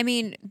 Yeah. I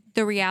mean,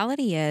 the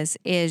reality is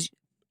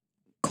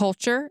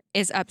culture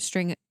is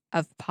upstream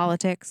of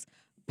politics.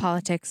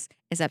 Politics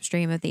is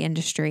upstream of the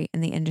industry,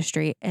 and the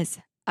industry is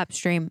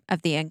upstream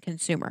of the end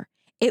consumer.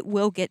 It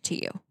will get to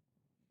you.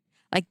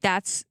 Like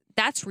that's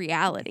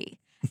reality.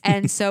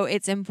 And so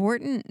it's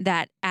important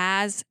that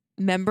as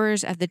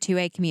members of the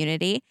 2A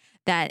community,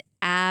 that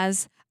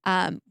as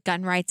gun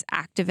rights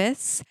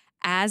activists,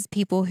 as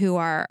people who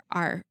are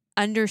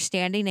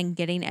understanding and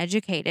getting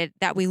educated,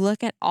 that we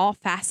look at all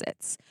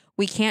facets.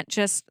 We can't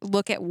just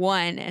look at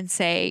one and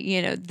say,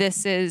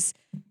 this is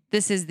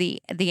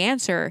the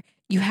answer.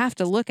 You have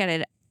to look at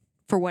it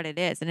for what it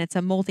is, and it's a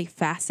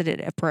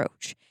multifaceted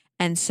approach.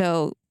 And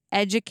so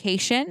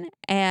education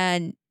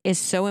is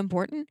so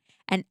important,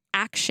 and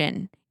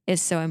action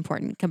is so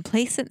important.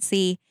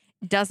 Complacency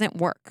doesn't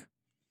work.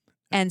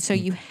 And so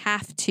you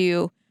have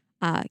to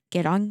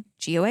get on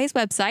GOA's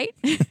website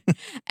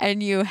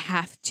and you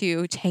have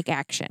to take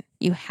action.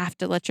 You have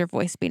to let your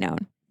voice be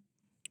known.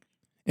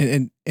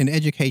 And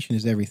education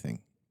is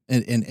everything,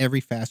 in every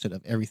facet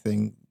of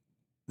everything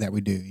that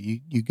we do.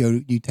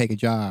 You take a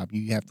job,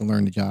 you have to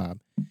learn the job,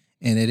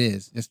 and it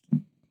is just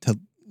to.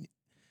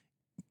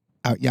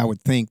 I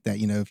would think that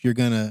if you're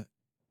gonna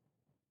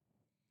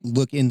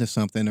look into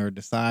something or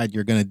decide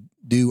you're gonna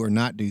do or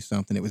not do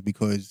something, it was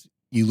because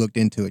you looked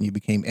into it and you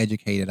became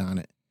educated on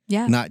it.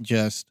 Yeah. Not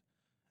just,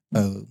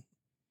 oh,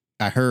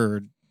 I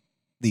heard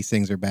these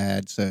things are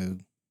bad, so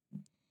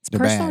It's they're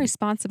personal bad.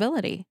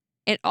 responsibility.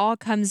 It all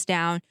comes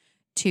down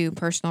to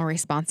personal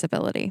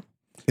responsibility.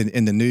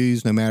 In the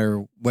news, no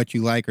matter what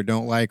you like or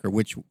don't like, or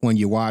which one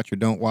you watch or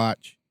don't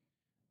watch,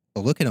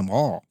 well, look at them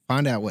all.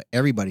 Find out what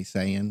everybody's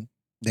saying,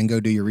 then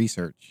go do your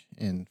research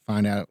and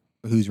find out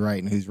who's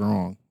right and who's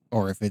wrong,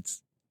 or if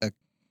it's a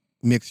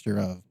mixture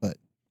of. But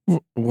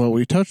well,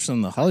 we touched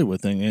on the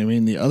Hollywood thing. I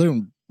mean, the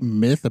other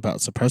myth about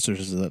suppressors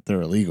is that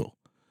they're illegal.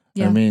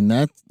 Yeah. I mean,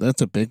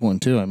 that's a big one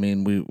too. I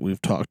mean,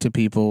 we've talked to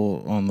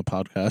people on the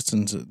podcast,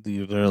 and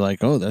they're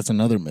like, "Oh, that's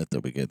another myth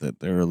that we get, that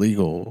they're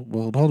illegal."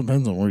 Well, it all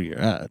depends on where you're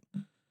at.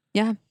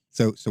 Yeah.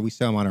 So we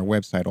sell them on our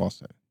website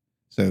also.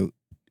 So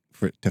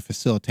to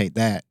facilitate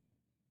that,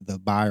 the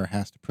buyer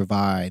has to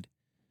provide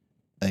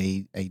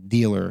a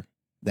dealer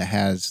that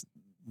has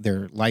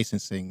their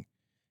licensing.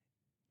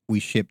 We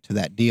ship to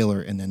that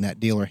dealer, and then that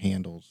dealer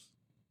handles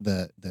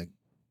the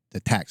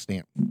tax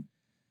stamp.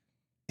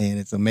 And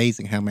it's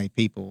amazing how many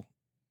people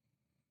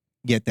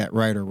get that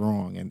right or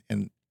wrong.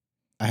 And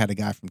I had a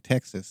guy from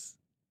Texas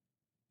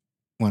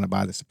want to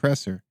buy the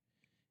suppressor,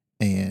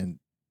 and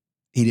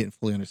he didn't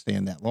fully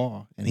understand that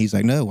law. And he's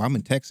like, no, I'm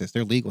in Texas.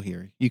 They're legal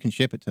here. You can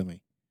ship it to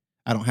me.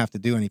 I don't have to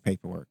do any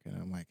paperwork. And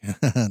I'm like,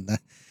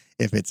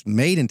 if it's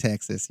made in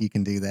Texas, you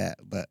can do that.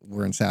 But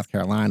we're in South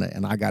Carolina,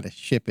 and I got to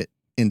ship it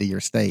into your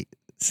state.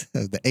 So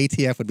the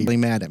ATF would be really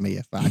mad at me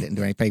if I didn't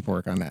do any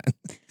paperwork on that.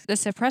 The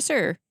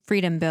Suppressor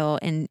Freedom Bill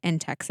in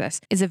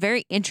Texas is a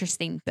very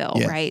interesting bill,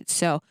 Yes. right?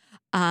 So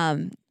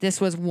this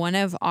was one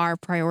of our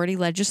priority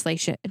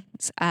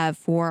legislations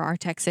for our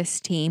Texas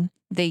team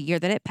the year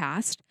that it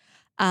passed.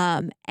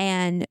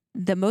 And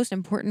the most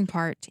important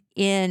part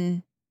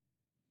in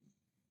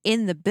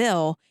the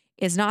bill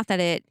is not that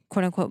it,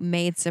 quote unquote,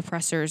 made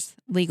suppressors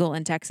legal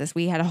in Texas.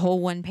 We had a whole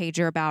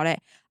one-pager about it.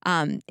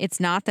 It's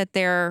not that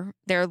they're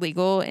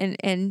legal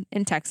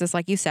in Texas,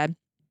 like you said.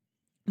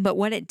 But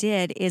what it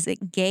did is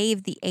it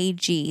gave the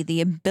AG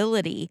the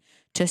ability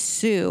to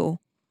sue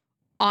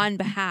on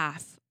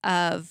behalf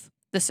of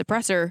the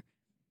suppressor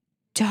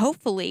to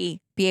hopefully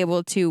be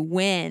able to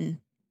win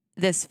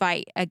this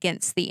fight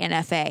against the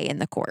NFA in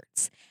the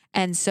courts.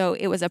 And so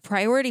it was a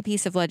priority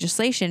piece of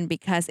legislation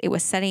because it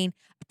was setting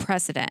a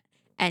precedent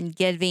and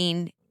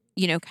giving,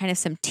 kind of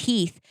some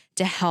teeth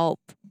to help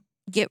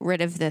get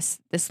rid of this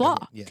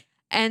law. Yeah.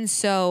 And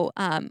so,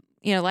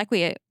 like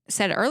we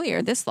said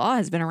earlier, this law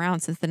has been around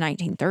since the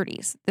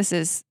 1930s. This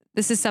is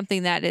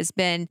something that has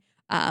been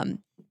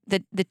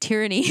the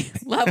tyranny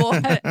level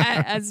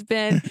has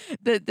been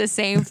the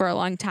same for a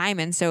long time.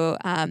 And so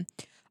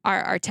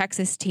our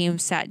Texas team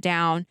sat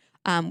down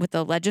with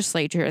the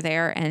legislature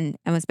there and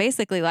was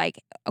basically like,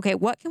 okay,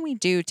 what can we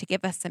do to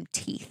give us some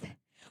teeth?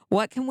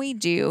 What can we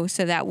do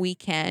so that we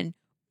can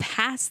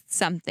pass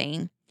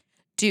something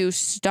to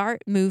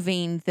start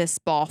moving this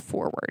ball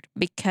forward?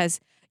 Because,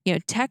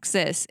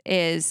 Texas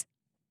is,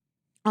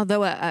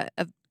 although a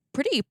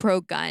pretty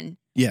pro-gun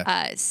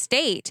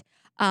state,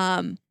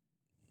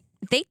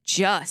 they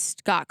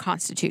just got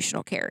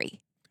constitutional carry.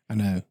 I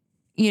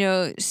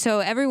know. So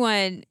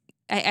everyone,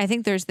 I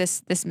think there's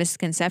this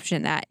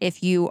misconception that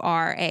if you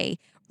are a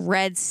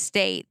red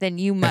state, then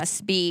you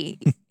must be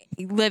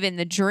living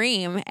the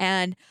dream.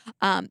 And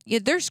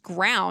there's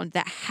ground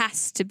that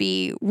has to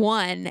be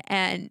won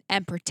and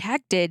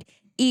protected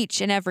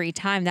each and every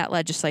time that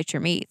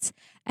legislature meets.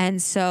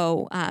 And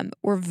so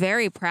we're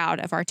very proud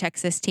of our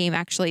Texas team.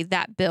 Actually,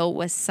 that bill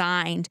was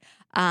signed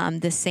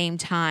the same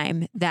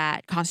time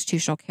that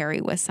constitutional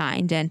carry was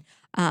signed. And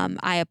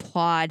I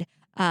applaud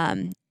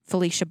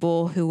Felicia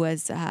Bull, who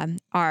was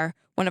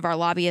one of our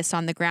lobbyists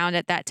on the ground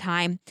at that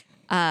time.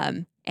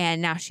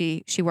 And now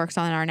she works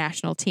on our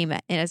national team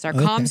as our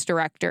comms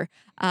director.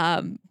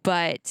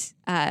 But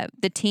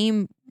the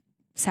team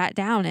sat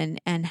down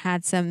and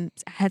had some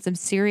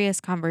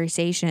serious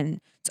conversations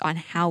on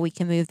how we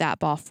can move that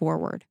ball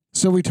forward.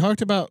 So we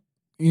talked about,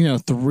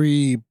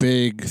 3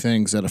 big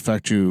things that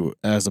affect you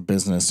as a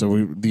business.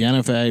 So the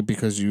NFA,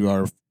 because you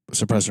are a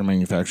suppressor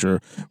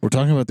manufacturer, we're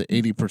talking about the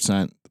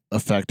 80%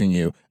 affecting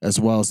you, as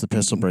well as the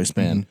pistol brace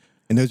ban.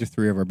 And those are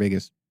 3 of our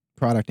biggest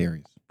product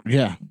areas.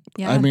 Yeah.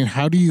 I mean,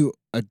 how do you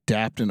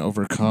adapt and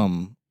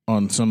overcome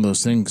on some of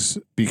those things?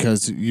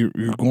 Because you're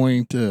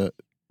going to,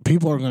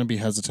 people are going to be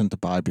hesitant to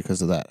buy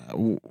because of that.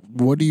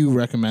 What do you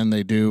recommend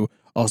they do?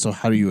 Also,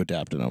 how do you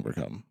adapt and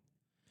overcome?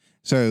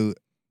 So,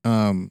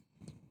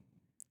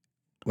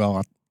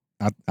 well,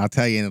 I'll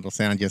tell you, and it'll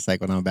sound just like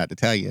what I'm about to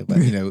tell you. But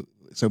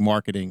so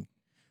marketing,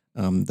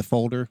 the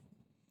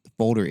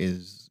folder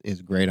is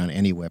great on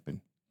any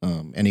weapon,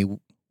 any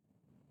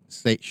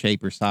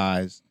shape or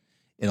size.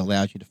 It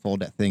allows you to fold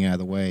that thing out of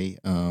the way.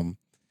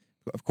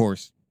 Of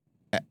course,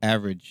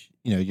 average,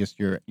 just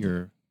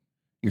your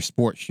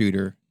sports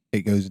shooter,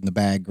 it goes in the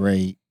bag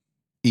great.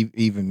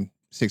 Even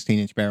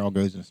 16-inch barrel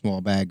goes in a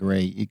small bag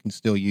great. You can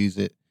still use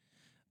it.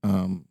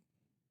 On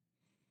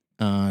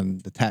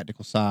the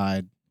tactical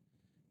side,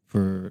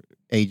 for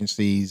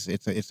agencies,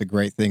 it's a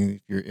great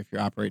thing if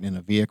you're operating in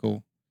a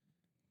vehicle.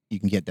 You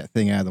can get that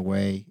thing out of the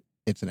way.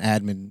 It's an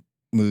admin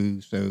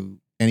move, so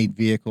any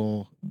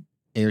vehicle,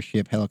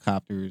 airship,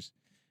 helicopters,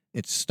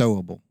 it's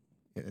stowable.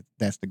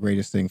 That's the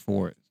greatest thing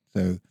for it.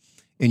 So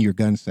in your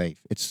gun safe,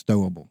 it's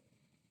stowable.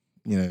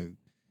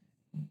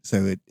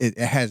 So it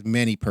has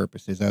many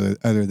purposes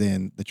other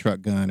than the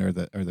truck gun or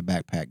the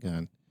backpack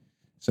gun.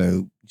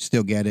 So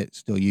still get it,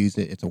 still use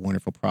it. It's a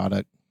wonderful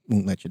product.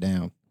 Won't let you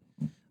down.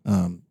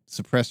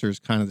 Suppressor is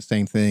kind of the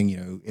same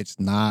thing. It's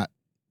not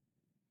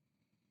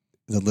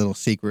the little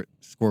secret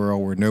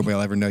squirrel where nobody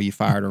will ever know you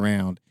fired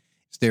around.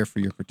 It's there for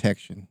your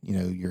protection,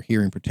 your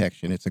hearing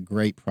protection. It's a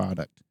great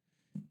product.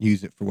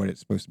 Use it for what it's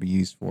supposed to be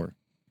used for.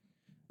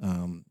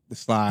 The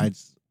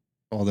slides,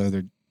 although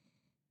they're,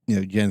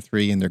 Gen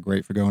 3 and they're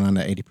great for going on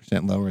to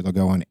 80% lower, they'll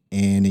go on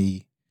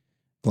any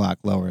Glock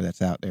lower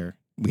that's out there.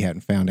 We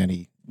haven't found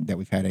any that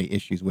we've had any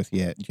issues with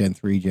yet. Gen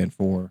 3, Gen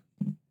 4,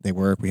 they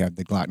work. We have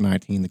the Glock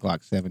 19, the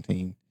Glock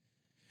 17.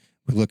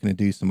 We're looking to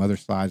do some other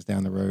slides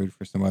down the road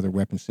for some other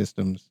weapon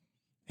systems,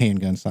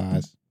 handgun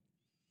size.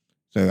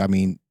 So, I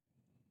mean,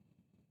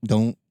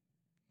 don't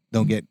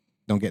get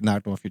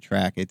knocked off your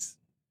track. It's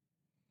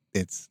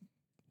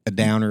a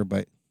downer,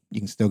 but you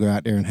can still go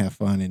out there and have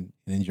fun and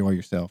enjoy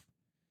yourself.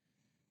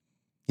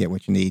 Get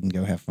what you need and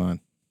go have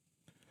fun.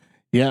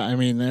 Yeah, I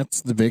mean,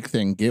 that's the big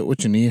thing. Get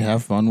what you need,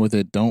 have fun with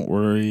it. Don't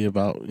worry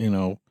about,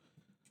 the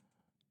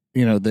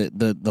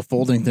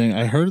folding thing.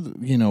 I heard,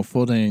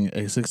 folding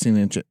a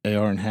 16-inch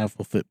AR and half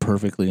will fit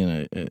perfectly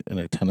in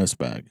a tennis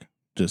bag.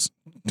 Just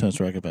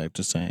tennis racket bag,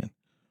 just saying.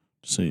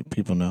 Just so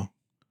people know.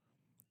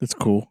 It's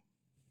cool.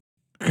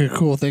 A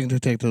cool thing to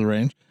take to the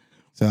range.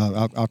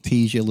 So I'll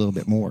tease you a little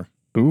bit more.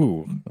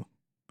 Ooh.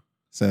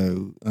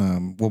 So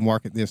we'll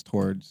market this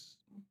towards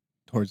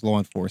law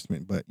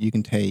enforcement, but you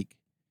can take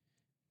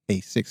a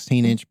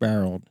 16-inch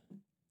barreled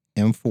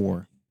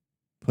M4,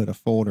 put a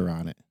folder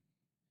on it,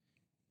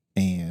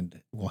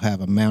 and we'll have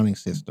a mounting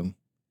system,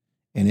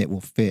 and it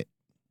will fit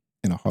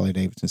in a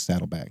Harley-Davidson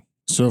saddlebag.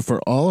 So for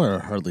all our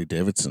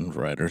Harley-Davidson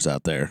riders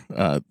out there,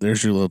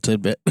 there's your little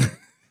tidbit.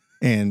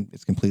 And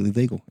it's completely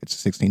legal.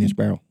 It's a 16-inch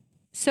barrel.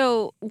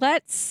 So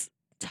let's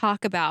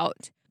talk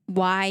about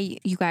why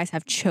you guys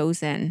have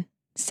chosen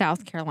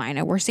South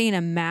Carolina. We're seeing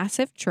a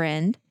massive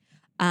trend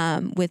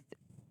with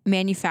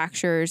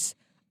manufacturers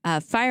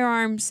of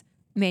firearms,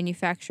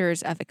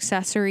 manufacturers of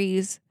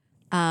accessories,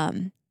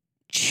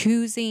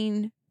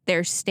 choosing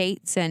their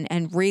states and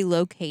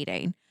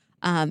relocating.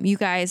 You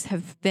guys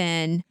have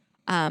been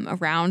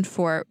around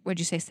for, what'd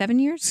you say, 7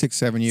 years?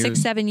 6-7 years.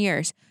 6-7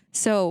 years.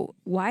 So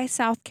why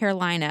South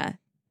Carolina?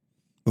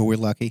 Well, we're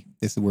lucky.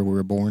 This is where we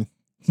were born.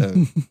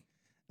 So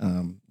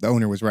The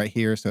owner was right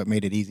here, so it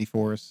made it easy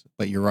for us.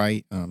 But you're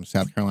right.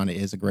 South Carolina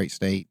is a great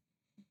state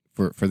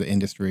for the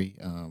industry.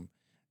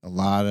 A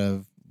lot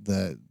of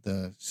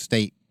the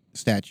state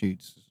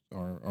statutes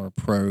are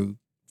pro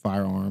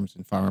firearms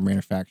and firearm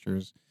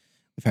manufacturers.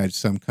 We've had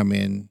some come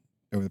in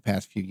over the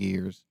past few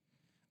years.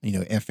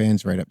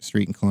 FN's right up the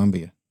street in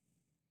Columbia.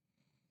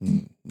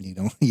 You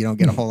don't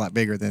get a whole lot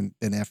bigger than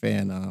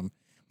FN.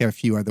 We have a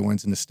few other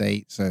ones in the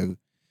state, so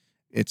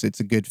it's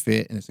a good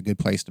fit and it's a good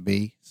place to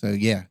be. So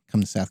yeah,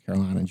 come to South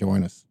Carolina and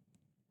join us.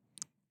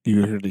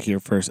 You heard it here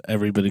first.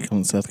 Everybody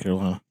come to South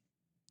Carolina.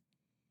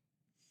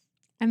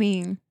 I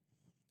mean,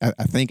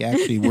 I think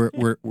actually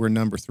we're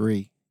number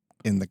 3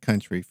 in the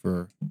country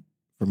for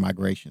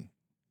migration,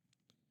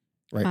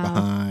 right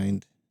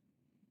behind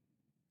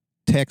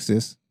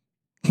Texas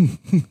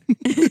and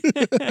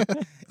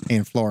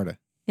Florida.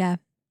 Yeah.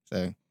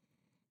 So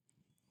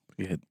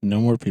no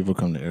more people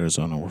come to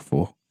Arizona. We're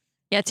full.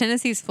 Yeah,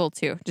 Tennessee's full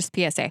too. Just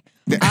PSA.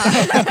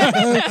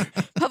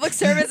 Public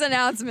service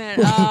announcement.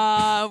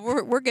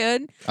 We're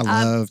good. I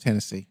love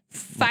Tennessee.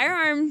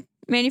 Firearm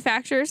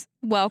manufacturers,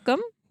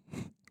 welcome.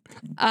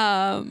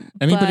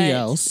 Anybody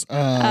else?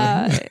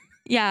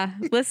 Yeah.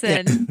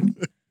 Listen.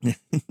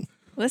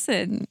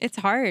 Listen. It's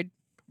hard.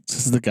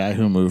 This is the guy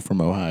who moved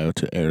from Ohio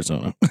to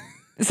Arizona.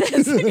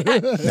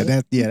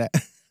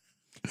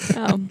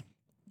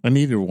 I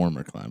needed a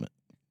warmer climate.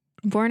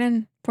 Born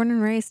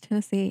and raised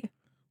Tennessee.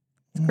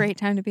 It's a great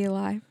time to be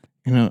alive.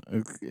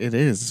 It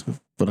is,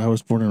 but I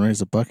was born and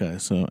raised a Buckeye,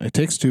 so it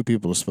takes 2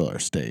 people to spell our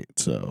state,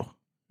 so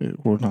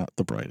we're not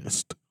the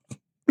brightest.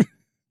 What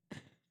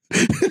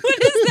does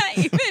that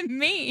even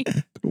mean?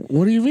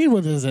 What do you mean,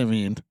 what does that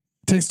mean? It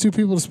takes 2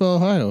 people to spell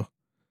Ohio.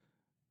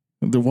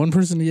 The one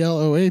person to yell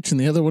OH and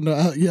the other one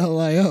to yell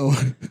IO.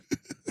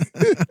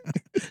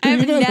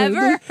 I've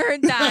never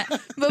heard that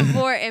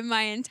before in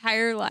my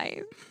entire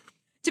life.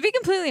 To be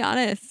completely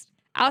honest,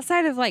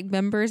 outside of like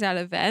members at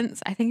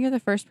events, I think you're the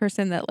first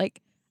person that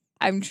like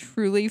I'm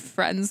truly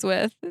friends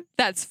with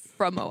that's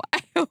from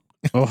Ohio.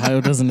 Ohio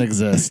doesn't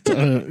exist.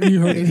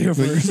 You heard it here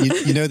first.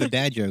 You know the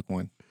dad joke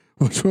one.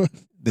 Which one?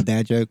 The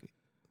dad joke.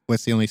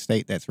 What's the only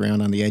state that's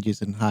round on the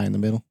edges and high in the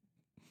middle?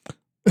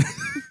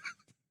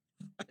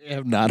 I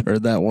have not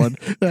heard that one.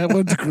 That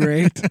one's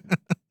great.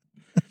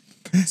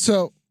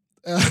 So,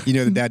 you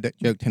know the dad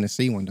joke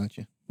Tennessee one, don't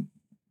you?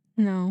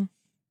 No.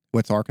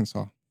 What's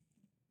Arkansas?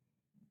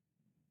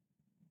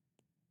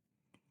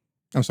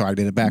 I'm sorry, I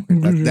did it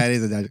backwards. That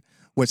is a dad joke.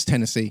 What's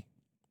Tennessee?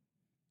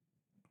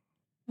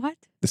 What?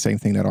 The same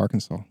thing that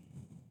Arkansas.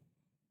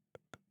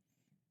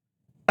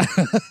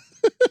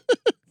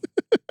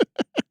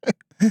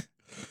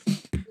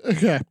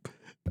 Okay.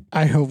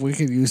 I hope we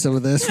can use some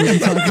of this for the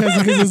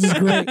podcast because this is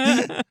great.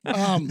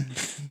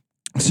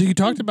 So you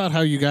talked about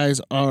how you guys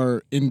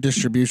are in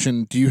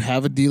distribution. Do you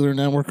have a dealer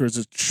network or is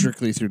it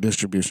strictly through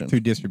distribution?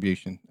 Through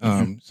distribution.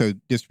 So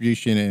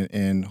distribution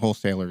and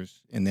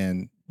wholesalers, and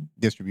then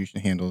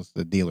distribution handles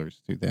the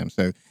dealers through them.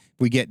 So if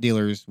we get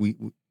dealers,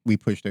 we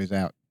push those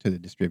out to the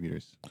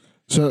distributors.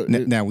 So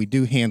now we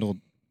do handle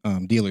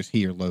dealers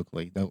here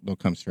locally. They'll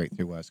come straight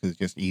through us because it's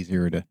just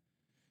easier to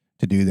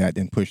do that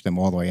than push them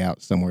all the way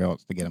out somewhere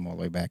else to get them all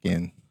the way back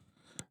in.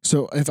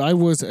 So if I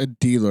was a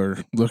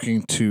dealer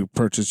looking to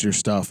purchase your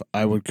stuff,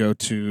 I would go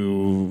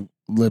to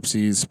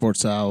Lipsy's, Sports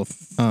South.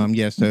 So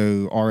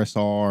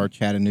RSR,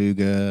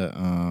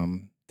 Chattanooga,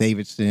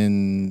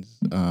 Davidson's,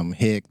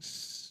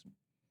 Hicks.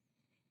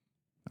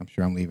 I'm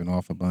sure I'm leaving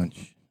off a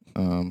bunch.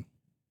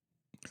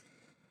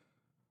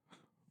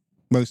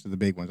 Most of the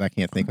big ones. I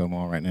can't think of them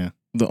all right now.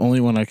 The only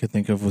one I could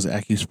think of was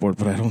AccuSport,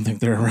 but I don't think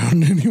they're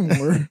around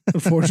anymore,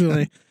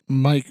 unfortunately.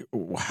 Mike,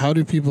 how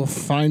do people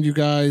find you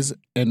guys,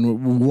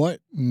 and what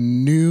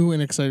new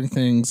and exciting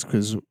things,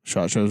 because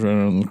SHOT Show's right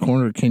around the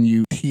corner, can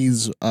you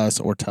tease us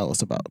or tell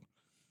us about?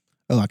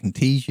 Oh, I can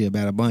tease you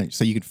about a bunch.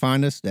 So you can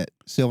find us at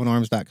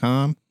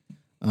sylvanarms.com.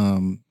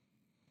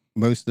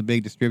 Most of the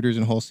big distributors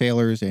and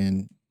wholesalers,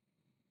 and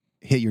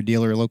hit your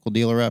local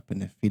dealer up,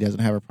 and if he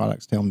doesn't have our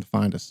products, tell him to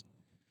find us.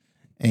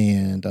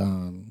 And,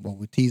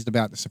 we teased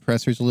about the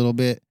suppressors a little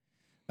bit.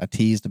 I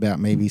teased about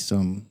maybe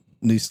some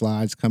new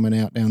slides coming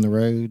out down the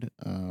road.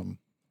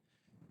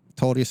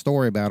 Told you a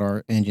story about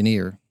our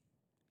engineer.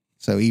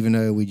 So even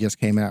though we just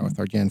came out with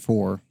our Gen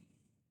 4,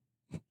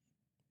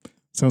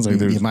 sounds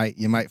like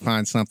you might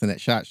find something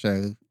at SHOT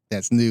Show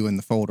that's new in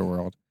the folder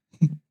world.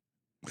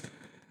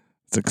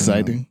 It's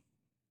exciting.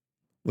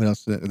 What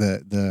else?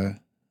 The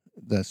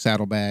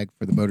saddlebag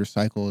for the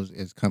motorcycle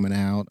is coming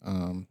out.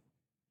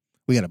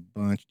 We got a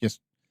bunch.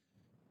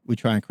 We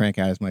try and crank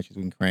out as much as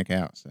we can crank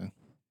out. So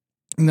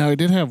now I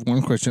did have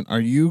one question. Are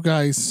you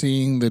guys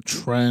seeing the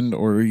trend,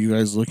 or are you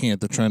guys looking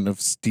at the trend of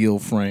steel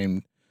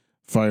framed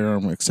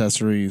firearm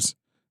accessories,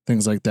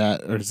 things like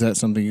that? Or is that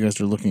something you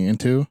guys are looking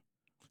into?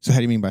 So how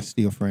do you mean by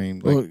steel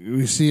frame? Well,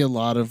 we see a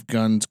lot of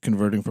guns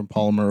converting from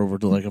polymer over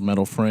to like a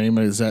metal frame.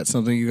 Is that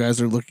something you guys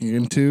are looking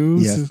into?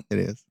 Yes, it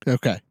is.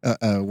 Okay.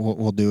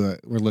 We'll do it.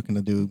 We're looking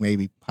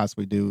to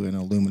possibly do an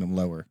aluminum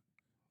lower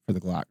for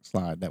the Glock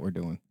slide that we're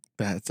doing.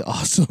 That's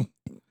awesome.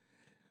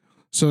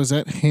 So is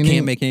that hinting?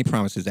 Can't make any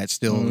promises. That's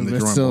still in the that's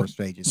drawing still- board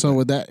stages. So but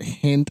would that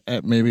hint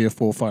at maybe a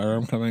full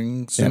firearm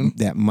coming soon?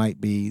 that might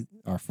be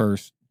our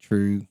first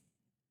true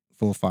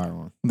full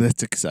firearm.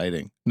 That's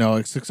exciting. No,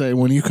 it's exciting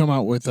when you come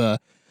out with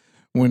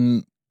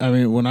when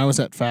I was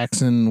at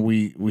Faxon,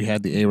 we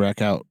had the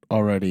ARAC out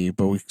already,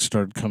 but we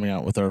started coming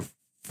out with our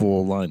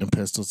full line of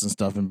pistols and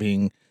stuff, and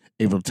being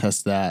able to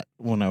test that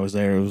when I was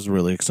there, it was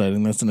really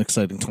exciting. That's an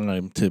exciting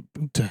time to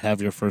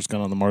have your first gun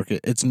on the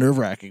market. It's nerve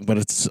wracking, but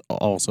it's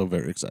also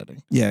very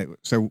exciting. Yeah.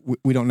 So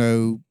we don't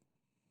know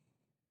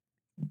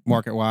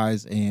market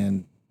wise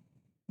and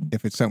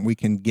if it's something we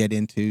can get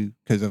into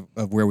because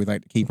of where we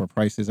like to keep our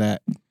prices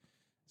at.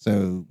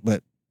 So,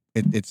 but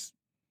it's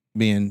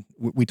being,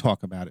 we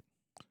talk about it.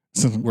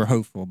 So We're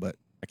hopeful, but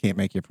I can't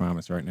make you a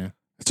promise right now.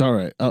 it's all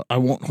right. I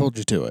won't hold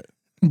you to it,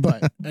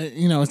 but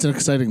it's an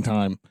exciting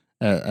time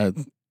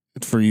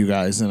for you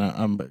guys, and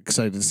I'm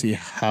excited to see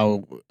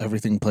how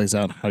everything plays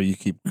out, how you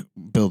keep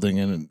building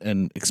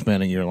and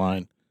expanding your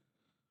line.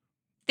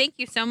 Thank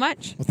you so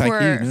much Well, thank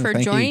you. No, for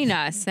thank you. joining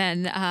us.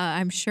 And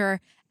I'm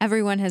sure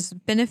everyone has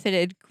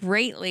benefited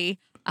greatly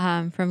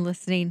from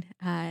listening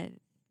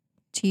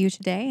to you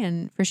today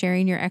and for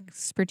sharing your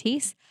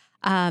expertise.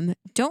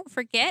 Don't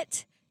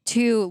forget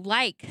to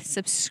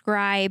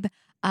subscribe,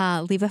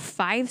 leave a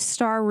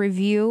 5-star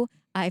review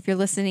if you're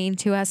listening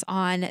to us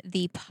on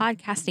the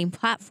podcasting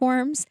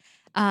platforms.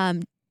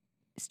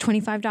 It's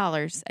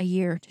 $25 a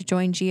year to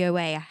join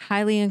GOA. I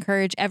highly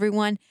encourage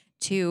everyone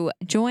to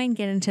join,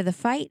 get into the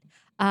fight,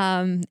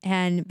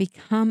 and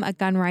become a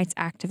gun rights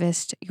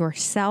activist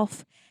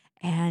yourself.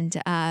 And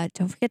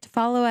don't forget to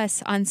follow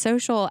us on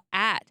social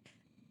at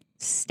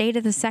State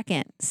of the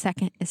Second.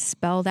 Second is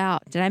spelled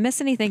out. Did I miss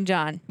anything,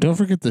 John? Don't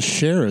forget to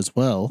share as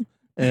well.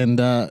 And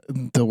the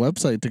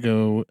website to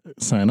go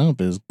sign up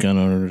is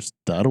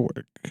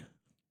gunowners.org.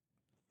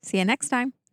 See you next time.